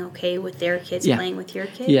not being okay with their kids playing with your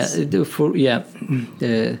kids.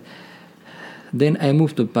 Then I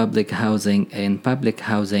moved to public housing, and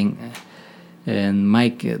and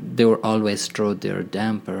they were always throw their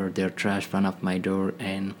damper, their trash in front of my door,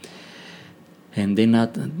 and they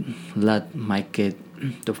not let my kid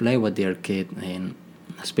to play with their kid, and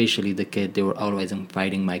especially the kid, they were always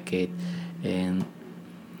fighting my kid, and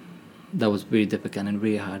that was very difficult and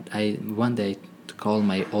very hard. I one day called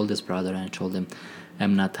my oldest brother and I told him,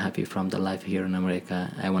 I'm not happy from the life here in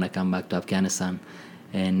America. I want to come back to Afghanistan.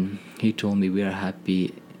 And he told me, we are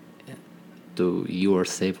happy you are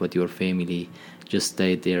safe with your family. Just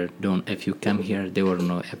stay there. If you come here, they will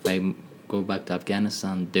know. If I go back to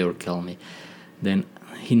Afghanistan, they will kill me. Then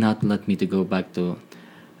he not let me to go back to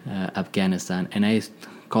Afghanistan. And I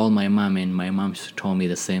called my mom, and my mom told me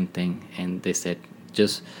the same thing. And they said,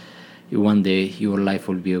 just one day your life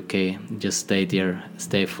will be okay. Just stay there,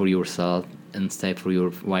 stay for yourself, and stay for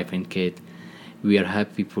your wife and kid. We are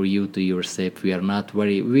happy for you to you're safe. We are not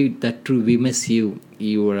worried. That's true. We miss you.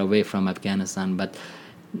 You were away from Afghanistan, but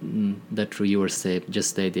that's true. You were safe. Just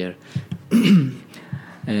stay there.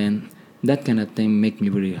 And that kind of thing make me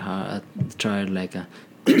really hard. Try like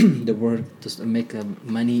the work to make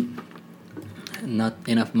money, not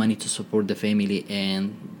enough money to support the family,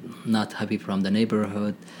 and not happy from the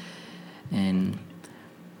neighborhood, and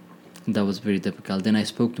that was very difficult. Then I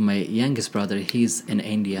spoke to my youngest brother. He's in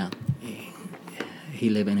India. He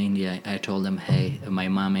live in India. I told him, hey, my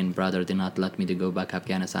mom and brother did not let me to go back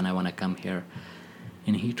Afghanistan. I want to come here.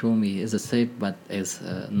 And he told me, it's safe, but it's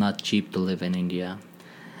not cheap to live in India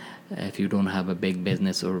if you don't have a big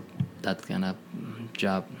business or that kind of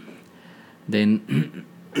job. Then,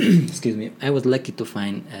 excuse me, I was lucky to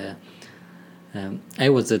find, I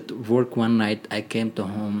was at work one night. I came to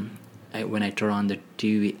home. When I turned on the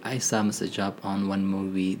TV, I saw Mr. Job on one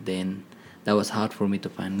movie. Then that was hard for me to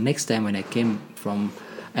find. Next time when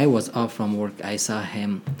I was off from work, I saw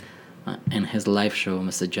him in his live show,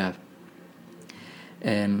 Mr. Job.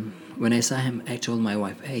 And when I saw him, I told my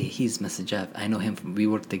wife, hey, he's Mr. Job. I know him. We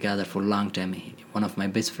worked together for a long time. One of my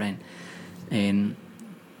best friends. And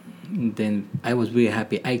then I was really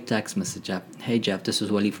happy. I text Mr. Job, hey, Job, this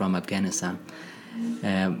is Wali from Afghanistan.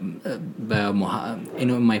 My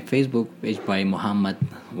Facebook page by Mohammad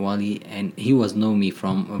Wali, and he was know me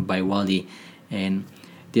by Wali, and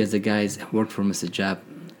there's a guys work for Mr. Jab,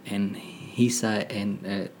 and he said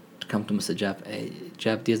come to Mr. Jab.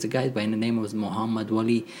 Jab, there's a guy by the name of Mohammad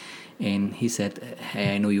Wali, and he said,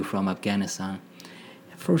 hey, I know you from Afghanistan.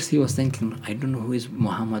 First he was thinking, I don't know who is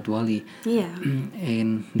Mohammad Wali. Yeah.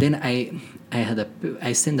 And then I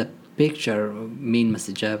sent a picture, me and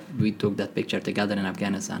Mr. Jeff, we took that picture together in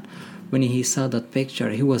Afghanistan. When he saw that picture,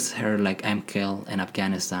 he was here like I'm killed in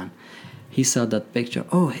Afghanistan. He saw that picture,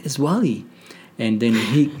 oh, it's Wali. And then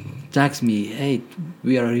he texted me, hey,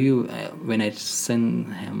 where are you? When I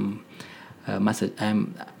sent him a message,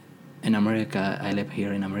 I'm in America, I live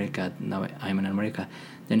here in America, now I'm in America.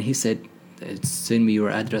 Then he said, send me your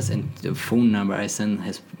address and the phone number. I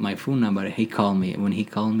sent my phone number. He called me. When he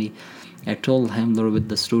called me, I told him a little bit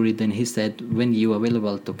the story. Then he said, when you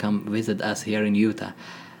available to come visit us here in Utah?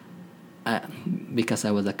 Because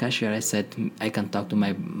I was a cashier, I said, I can talk to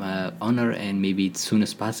my owner and maybe as soon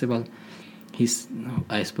as possible.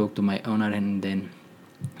 I spoke to my owner, and then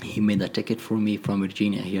he made a ticket for me from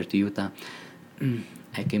Virginia here to Utah.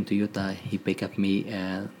 I came to Utah. He picked up me,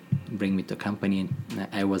 bring me to company. And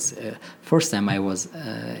I was first time I was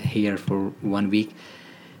here for 1 week,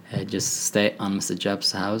 just stay on Mr.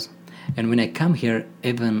 Job's house. And when I come here,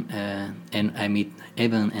 Evan and I meet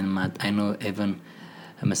Evan and Matt. I know Evan,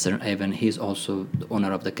 Mr. Evan. He's also the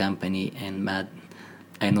owner of the company, and Matt,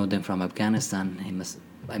 I know them from Afghanistan.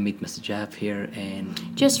 I meet Mr. Job here, and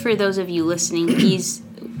just for those of you listening, he's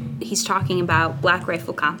talking about Black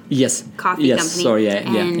Rifle Coffee Company. Sorry,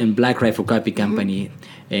 and Black Rifle Coffee Company,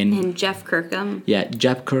 and Jeff Kirkham. Yeah,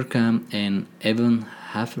 Jeff Kirkham and Evan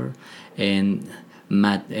Haffer and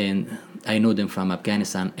Matt, and I know them from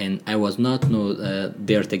Afghanistan, and I was not know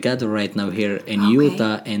they're together right now here in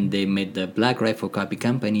Utah, and they made the Black Rifle Coffee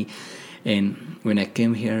Company. And when I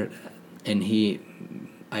came here, and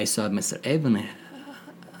I saw Mr.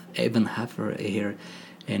 Evan Haffer here,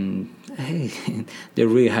 and hey, they're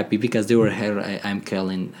really happy because they were here. I'm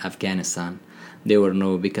killed in Afghanistan. They were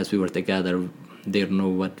know because we were together. They know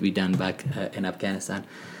what we done back in Afghanistan.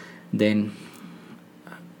 Then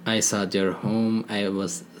I saw their home. I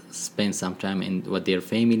was spent some time in with their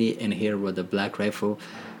family, and here with the Black Rifle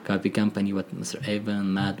Copy Company, with Mr.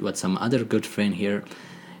 Evan, Matt, with some other good friend here,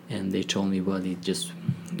 and they told me, "Wally, just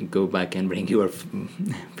go back and bring your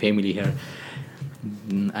family here."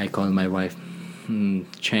 I called my wife.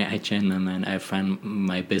 I changed them, and I found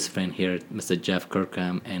my best friend here, Mr. Jeff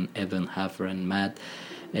Kirkham and Evan Haffer and Matt,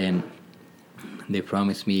 and they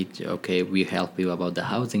promised me, okay, we help you about the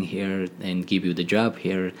housing here and give you the job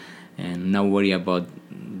here, and not worry about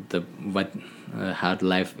the what hard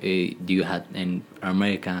life do you had in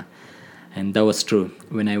America. And that was true.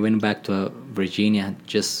 When I went back to Virginia,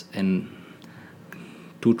 just in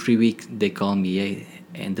 2-3 weeks, they called me, hey,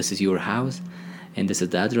 and this is your house, and this is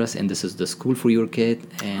the address, and this is the school for your kid.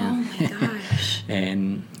 And oh my gosh.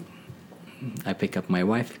 and I pick up my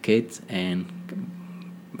wife, kids, and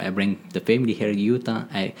I bring the family here in Utah.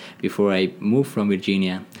 Before I moved from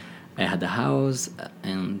Virginia, I had a house,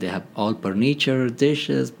 and they have all furniture,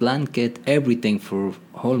 dishes, blanket, everything for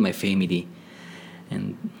all my family.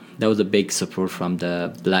 And that was a big support from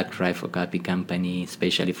the Black Rifle Copy Company,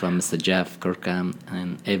 especially from Mr. Jeff Kirkham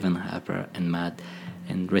and Evan Harper and Matt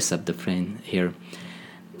and rest of the friend here.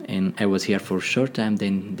 And I was here for a short time,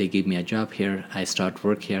 then they gave me a job here. I start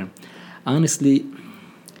work here. Honestly,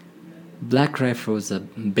 Black Rifle is the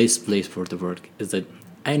best place for the work. Is that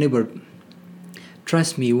I never,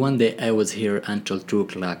 trust me, one day I was here until 2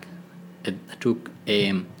 o'clock, at 2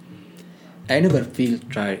 a.m. I never feel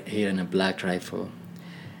tired here in a Black Rifle.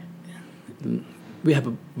 We have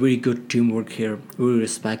a very good teamwork here, very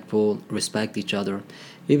respectful, respect each other.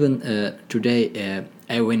 Even today,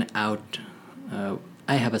 I went out.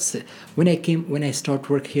 I have when I start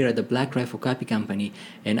work here at the Black Rifle Copy Company,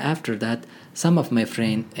 and after that, some of my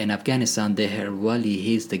friends in Afghanistan, they heard Wali,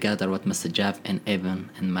 he's together with Mr. Jeff and Evan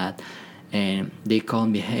and Matt, and they called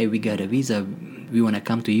me, hey, we got a visa, we want to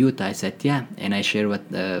come to Utah. I said, yeah, and I share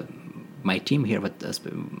with my team here with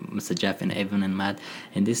Mr. Jeff and Evan and Matt,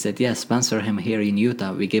 and they said, yeah, sponsor him here in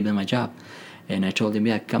Utah. We gave them a job, and I told them,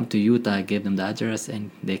 yeah, come to Utah. I gave them the address,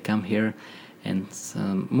 and they come here, and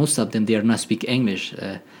most of them, they are not speak English,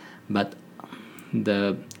 but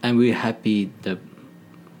I'm very happy.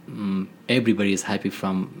 Everybody is happy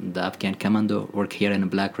from the Afghan Commando work here in a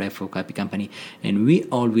Black Rifle Copy Company, and we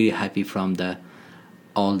all very happy from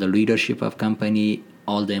all the leadership of company,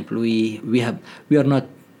 all the employee. We are not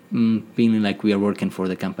feeling like we are working for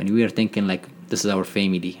the company. We are thinking like this is our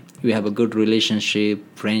family. We have a good relationship,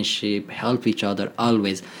 friendship, help each other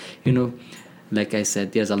always. Like I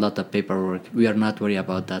said, there's a lot of paperwork. We are not worried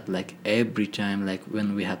about that. Like every time, like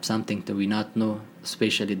when we have something that we not know,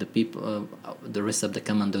 especially the people, the rest of the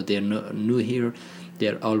commando, they're new here.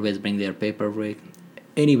 They're always bring their paperwork.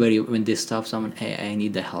 Anybody, when they stop someone, hey, I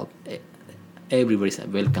need the help. Everybody's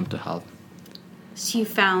welcome to help. So you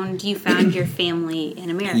found your family in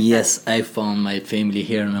America. Yes, I found my family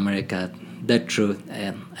here in America. That's true.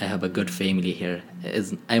 I have a good family here.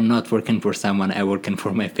 I'm not working for someone. I'm working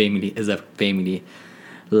for my family. It's a family,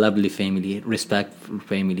 lovely family, respectful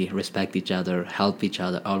family, respect each other, help each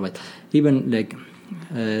other always. Even like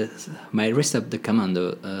my rest of the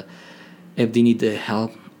commando, if they need the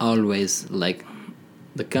help, always like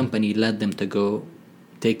the company let them to go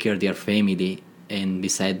take care of their family, and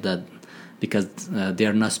beside that, because they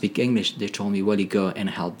are not speak English, they told me, Wally, go and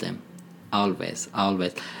help them. Always.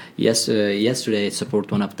 Yes, yesterday I support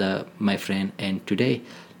one of my friend, and today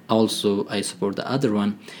also I support the other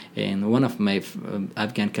one. And one of my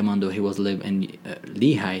Afghan commando, he was live in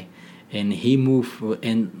Lehigh, and he moved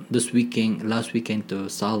last weekend to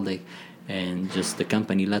Salt Lake, and just the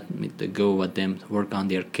company let me to go with them, work on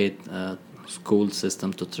their kid school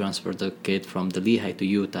system to transfer the kid from the Lehigh to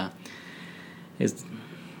Utah. It's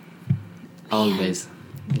always,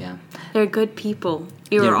 yeah. They're good people.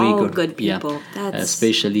 You're all good people. Yeah.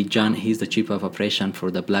 Especially John, he's the chief of operation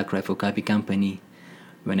for the Black Rifle Copy Company.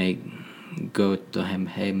 When I go to him,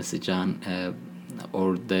 hey, Mr. John,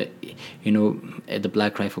 or at the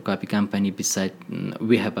Black Rifle Copy Company, beside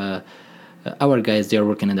we have our guys, they are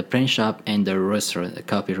working in the print shop and the restaurant, the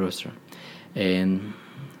copy roaster. And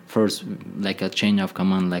first, like a change of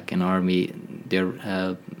command, like an army,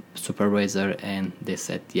 their supervisor, and they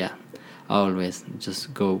said, yeah, always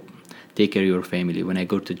just go take care of your family. When I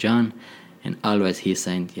go to John, and always he's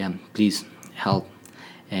saying, yeah, please help.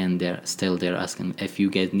 And they're asking if you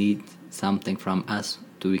guys need something from us,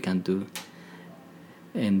 we can do.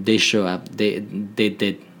 And they show up. They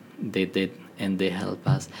did, and they help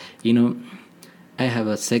us. I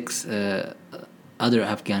have 6 other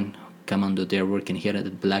Afghan commando. They're working here at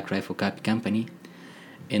the Black Rifle Copy Company,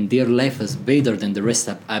 and their life is better than the rest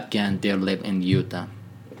of Afghan. They live in Utah.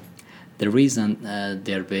 The reason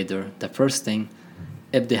they're better, the first thing,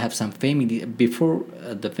 if they have some family, before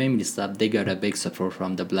the family stuff, they got a big support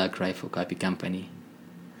from the Black Rifle Copy Company.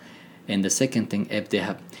 And the second thing, if they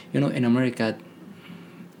have, in America,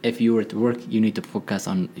 if you were to work, you need to focus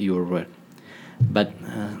on your work. But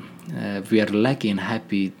we are lucky and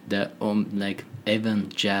happy that like Evan,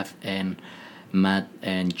 Jeff, and Matt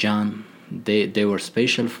and John, they were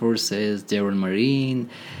special forces, they were Marine,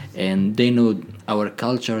 and they know our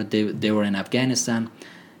culture. They were in Afghanistan,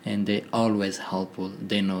 and they always helpful.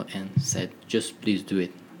 They know and said, just please do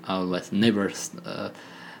it. Always, never.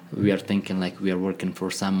 We are thinking like we are working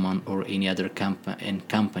for someone or any other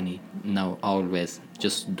company. No, always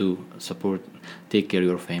just do support, take care of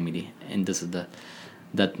your family, and this is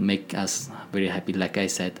that make us very happy. Like I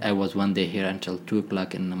said, I was one day here until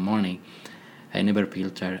 2:00 in the morning. I never feel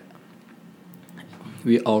tired.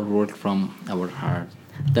 We all work from our heart.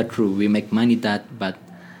 That's true. We make money but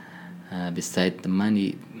beside the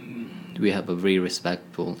money, we have a very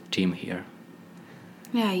respectful team here.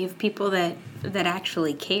 Yeah, you have people that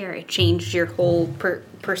actually care. It changed your whole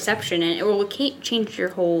perception, and it will change your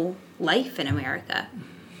whole life in America.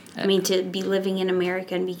 I mean, to be living in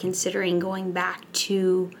America and be considering going back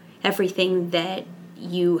to everything that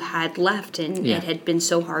you had left and it had been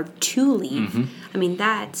so hard to leave. Mm-hmm. I mean,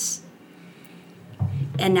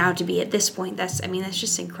 and now to be at this point, that's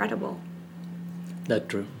just incredible. That's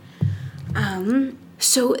true.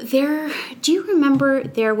 So do you remember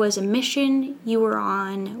there was a mission you were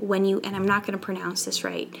on when and I'm not going to pronounce this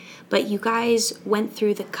right, but you guys went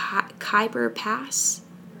through the Khyber Pass?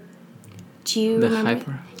 Do you remember?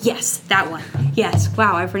 Khyber? Yes, that one. Yes.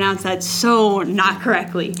 Wow, I pronounced that so not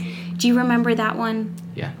correctly. Do you remember that one?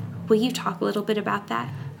 Yeah. Will you talk a little bit about that?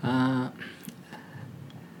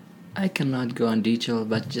 I cannot go in detail,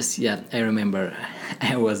 but just, I remember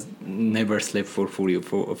I was never slept for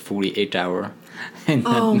 48 hours.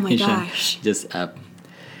 Oh my gosh. Just up.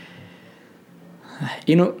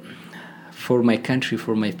 For my country,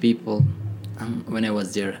 for my people, when I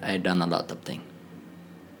was there, I done a lot of things.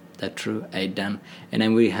 That's true, I done, and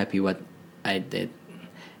I'm very happy what I did.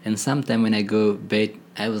 And sometimes when I go bed,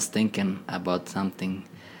 I was thinking about something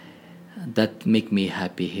that make me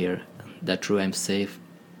happy here. That's true, I'm safe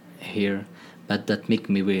here, but that make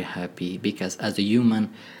me very happy because as a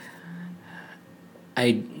human,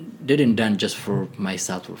 I didn't done just for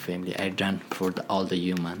myself or family. I done for all the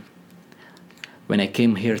human. When I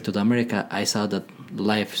came here to America, I saw that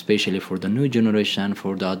life, especially for the new generation,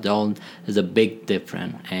 for the adult, is a big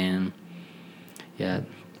difference. And that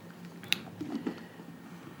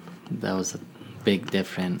was a big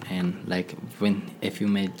difference. And like if you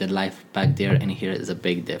made the life back there and here is a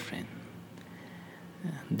big difference.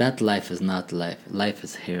 That life is not life. Life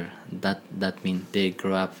is here. That means they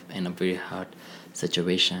grow up in a very hard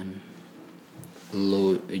situation,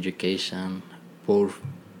 low education, poor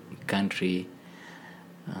country.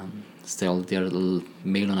 Still, there are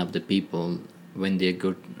millions of the people when they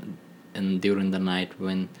go and during the night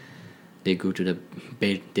when they go to the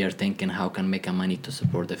bed, they are thinking how can make a money to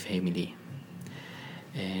support the family.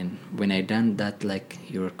 And when I done that, like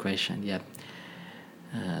your question,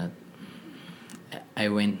 I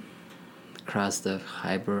went across the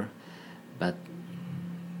Khyber, but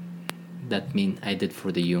that means I did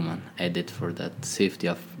for the human. I did for the safety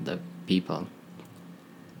of the people.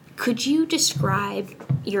 Could you describe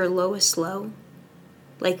your lowest low,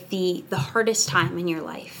 like the hardest time in your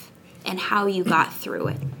life, and how you got through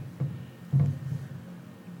it?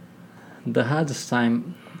 The hardest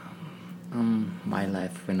time in my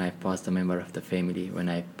life when I lost a member of the family, when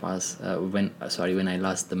I lost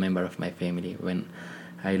the member of my family, when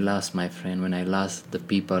I lost my friend, when I lost the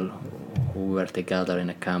people who were together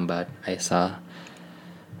in a combat. I saw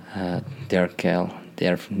they're killed.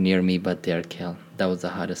 They're near me, but they're killed. That was the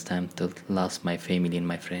hardest time to lose my family and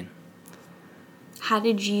my friend. How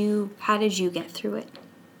did you get through it?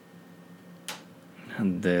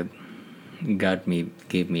 And God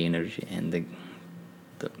gave me energy and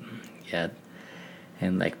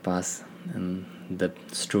and like past and the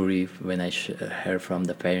story when I heard from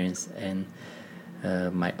the parents and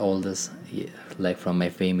my oldest, like from my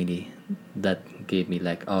family, that gave me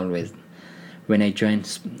like always. When I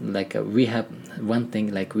joined, like we have one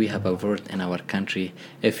thing, like we have a word in our country.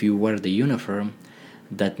 If you wear the uniform,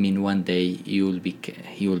 that means one day you will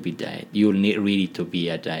be died. You will need really to be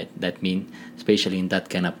a died. That means, especially in that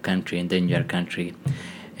kind of country, in danger country,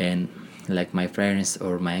 and like my parents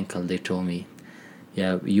or my uncle, they told me,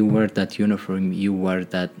 you wear that uniform. You wear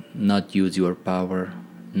that, not use your power,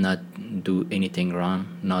 not do anything wrong,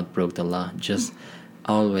 not broke the law. Just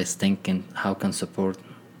always thinking how can support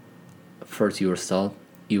first yourself,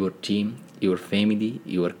 your team, your family,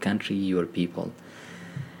 your country, your people.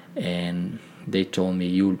 And they told me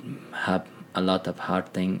you'll have a lot of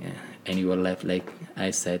hard thing in your life. Like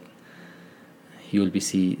I said, you'll be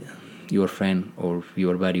see your friend or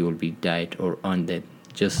your body will be died or undead.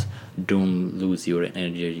 Just don't lose your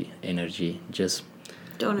energy. Just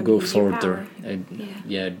Don't go abuse your further.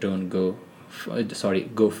 power. Don't go.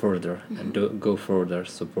 Go further. Go further.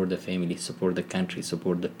 Support the family. Support the country.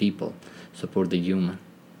 Support the people. Support the human.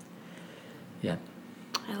 Yeah.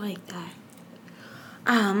 I like that.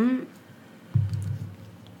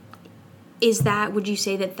 Would you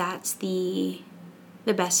say that that's the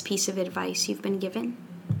best piece of advice you've been given?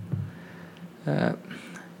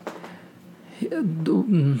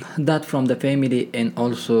 That from the family and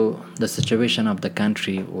also the situation of the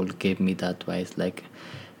country will give me that advice. Like,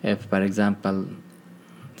 if for example,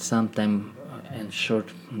 sometime in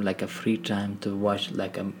short, like a free time to watch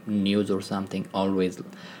like a news or something, always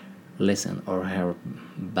listen or hear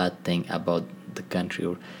bad thing about the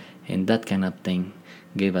country, and that kind of thing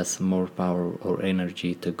give us more power or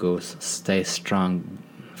energy to go stay strong,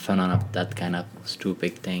 fun up that kind of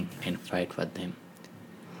stupid thing and fight with them.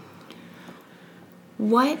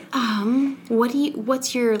 What's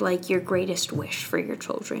your greatest wish for your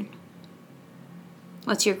children?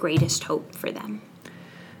 What's your greatest hope for them?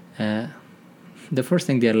 The first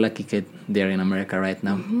thing, they're lucky kid. They're in America right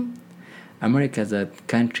now. America is a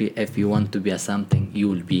country. If you want to be a something, you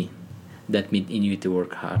will be. That means you need to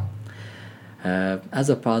work hard. As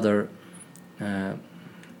a father,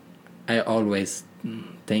 I always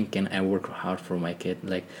think and I work hard for my kid.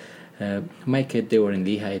 Like my kid, they were in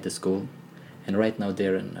Lehigh at the school, and right now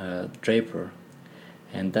they're in Draper,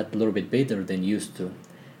 and that a little bit better than used to.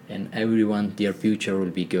 And everyone, their future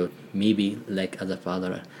will be good. Maybe like as a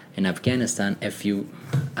father in Afghanistan, if you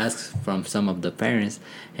ask from some of the parents,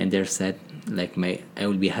 and they said like I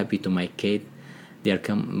will be happy to my kid. They are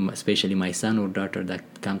come, especially my son or daughter, that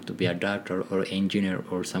come to be a doctor or engineer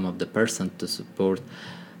or some of the person to support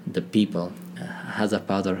the people. As a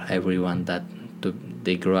father, everyone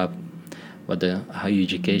they grow up with a high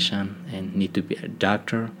education and need to be a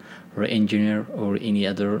doctor or engineer or any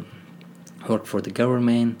other work for the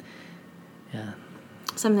government. Yeah.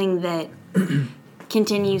 Something that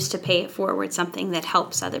continues to pay it forward, something that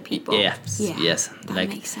helps other people. Yes. That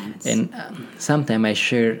makes sense. And sometimes I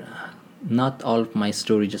share not all of my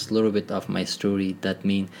story, just a little bit of my story. That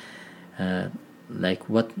mean like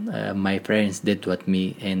what my parents did with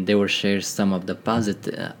me, and they will share some of the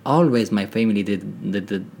positive. Always my family did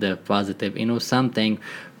the positive. Something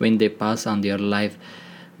when they pass on their life,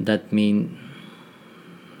 that mean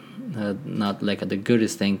not like the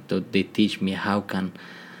goodest thing. They teach me how can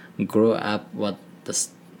grow up. What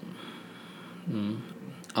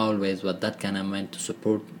always what that kind of meant to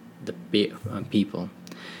support the people.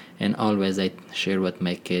 And always I share with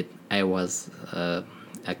my kid. I was a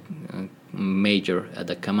major at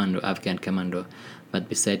the Afghan commando, but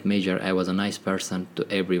beside major, I was a nice person to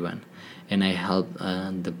everyone, and I helped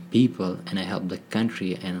the people, and I helped the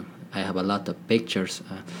country, and I have a lot of pictures,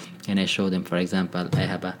 and I show them. For example, I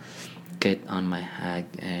have a kid on my hag,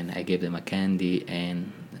 and I gave them a candy,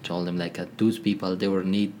 and I told them like those people, they will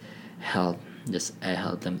need help. Just I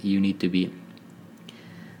help them. You need to be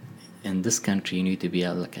in this country, you need to be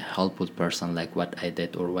like a helpful person, like what I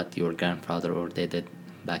did or what your grandfather or they did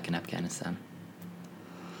back in Afghanistan.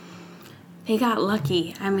 They got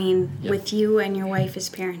lucky. I mean, Yep. with you and your wife as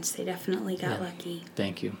parents, they definitely got Yeah. lucky.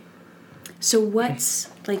 Thank you. So what's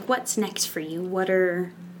next for you? What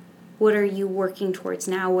are you working towards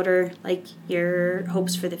now? What are your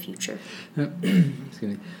hopes for the future? Excuse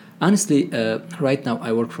me. Honestly, right now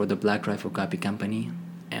I work for the Black Rifle Copy Company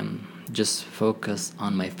and just focus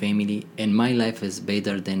on my family. And my life is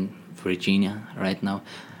better than Virginia right now.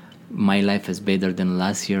 My life is better than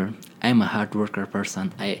last year. I'm a hard worker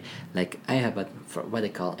person. I have what I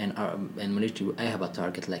call in military. I have a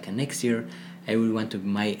target. Like next year, I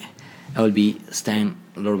will be staying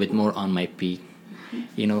a little bit more on my peak.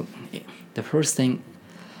 The first thing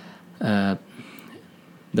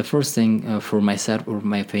for myself or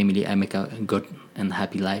my family, I make a good and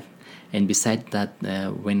happy life. And besides that,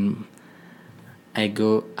 when I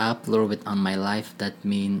go up a little bit on my life, that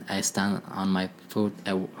means I stand on my foot.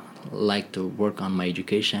 I like to work on my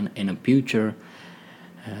education in the future.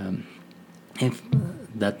 If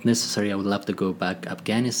that necessary, I would love to go back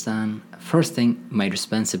Afghanistan. First thing, my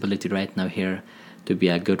responsibility right now here to be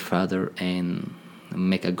a good father and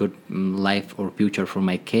make a good life or future for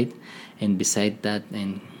my kid. And beside that,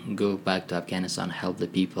 and go back to Afghanistan, help the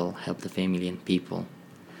people, help the family and people.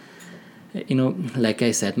 Like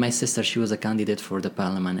I said, my sister, she was a candidate for the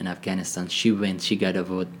parliament in Afghanistan. She went, she got a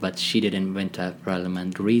vote, but she didn't went to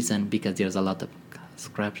parliament. The reason, because there's a lot of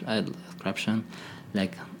corruption,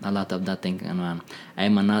 like a lot of that thing.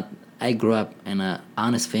 And I grew up in an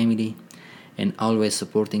honest family, and always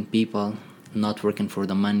supporting people, not working for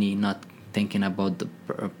the money, not thinking about the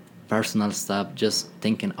personal stuff, just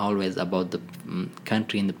thinking always about the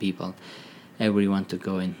country and the people. Everyone to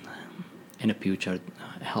go in the future,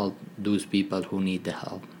 help those people who need the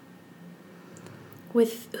help.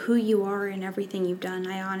 With who you are and everything you've done,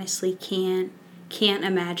 I honestly can't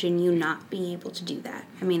imagine you not being able to do that.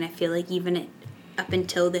 I mean, I feel like even up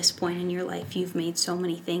until this point in your life, you've made so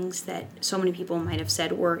many things that so many people might have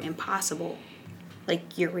said were impossible.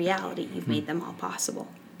 Like your reality, you've made them all possible.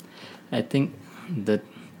 I think that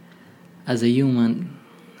as a human,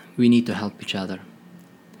 we need to help each other.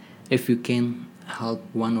 If you can help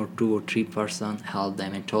one or two or three person, help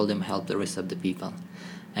them and told them help the rest of the people.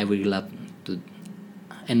 I would love to.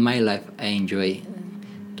 In my life, I enjoy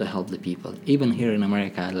to help the people. Even here in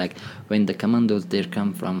America, like when the commandos they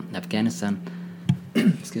come from Afghanistan,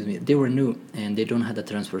 excuse me, they were new and they don't have the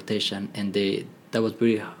transportation, and that was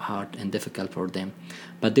very hard and difficult for them.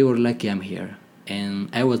 But they were lucky I'm here, and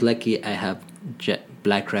I was lucky I have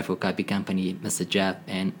Black Rifle Copy Company, Mr. Jab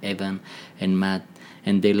and Evan and Matt,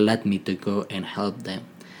 and they let me to go and help them.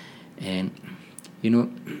 And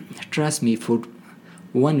trust me, for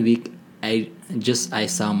 1 week I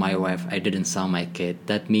saw my wife, I didn't saw my kid.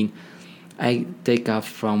 That means I take off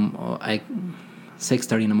from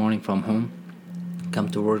 6:30 in the morning from home, come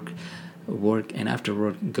to work, and after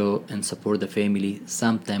work go and support the family,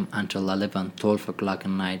 sometime until 11, 12 o'clock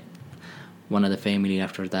at night. One of the family,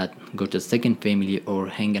 after that go to the second family or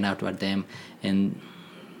hanging out with them, and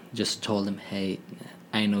just told them, hey,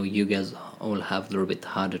 I know you guys all have a little bit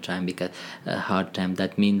harder time, because hard time.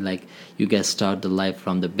 That means like you guys start the life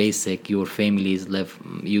from the basic, your families live,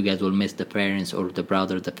 you guys will miss the parents or the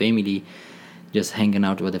brother, the family, just hanging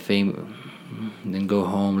out with the family, then go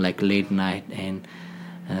home like late night, and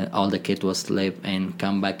all the kids will sleep and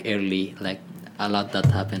come back early. Like a lot that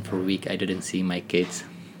happened for a week. I didn't see my kids.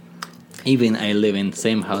 Even I live in the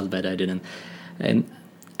same house, but I didn't. And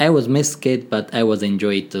I was missed kid, but I was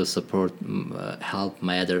enjoyed to support, help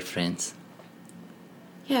my other friends.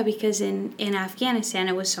 Yeah, because in Afghanistan,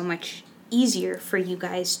 it was so much easier for you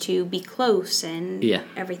guys to be close and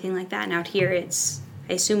everything like that. And out here,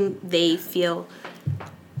 I assume they feel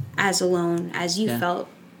as alone as you felt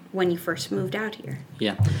when you first moved out here.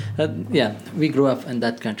 Yeah, we grew up in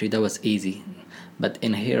that country. That was easy. But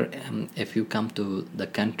in here, if you come to the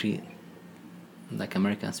country, like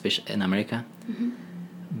America, especially in America,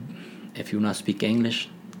 if you not speak English,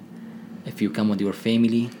 if you come with your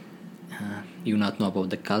family, you not know about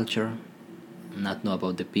the culture, not know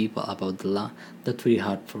about the people, about the law, that's very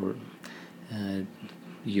hard for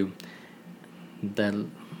you. The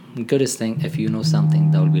goodest thing, if you know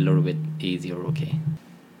something, that will be a little bit easier, okay.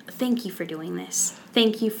 Thank you for doing this.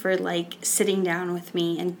 Thank you for sitting down with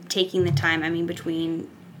me and taking the time, between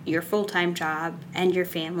your full-time job and your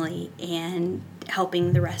family and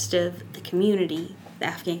helping the rest of the community, the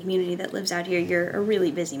Afghan community that lives out here. You're a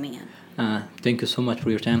really busy man. Thank you so much for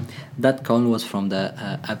your time. That call was from the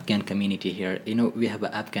Afghan community here. We have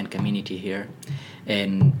an Afghan community here,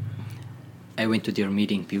 and I went to their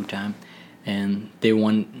meeting few times, and they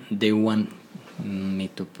want me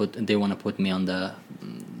to they want to put me on the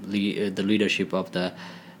leadership of the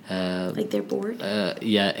their board.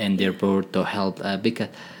 And their board to help, because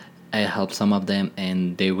I help some of them,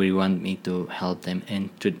 and they really want me to help them. And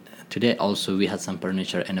today also we had some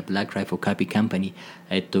furniture and a Black Rifle Copy Company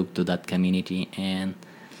I took to that community, and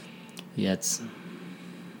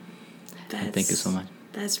thank you so much.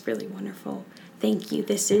 That's really wonderful. Thank you.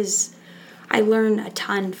 I learn a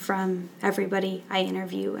ton from everybody I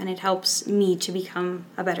interview, and it helps me to become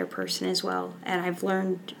a better person as well. And I've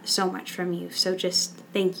learned so much from you. So just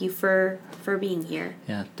thank you for being here.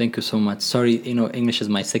 Yeah, thank you so much. Sorry, English is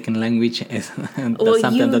my second language. Well,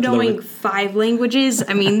 you knowing 5 languages,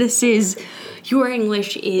 your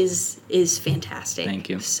English is fantastic. Thank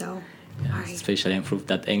you. So, yeah, all right. Especially improved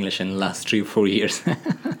that English in the last 3 or 4 years.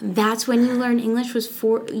 That's when you learned English.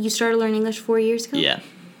 You started learning English 4 years ago? Yeah.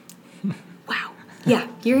 Wow. Yeah,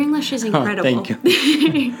 your English is incredible. Thank you.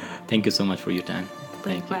 Thank you so much for your time.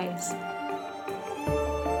 Likewise.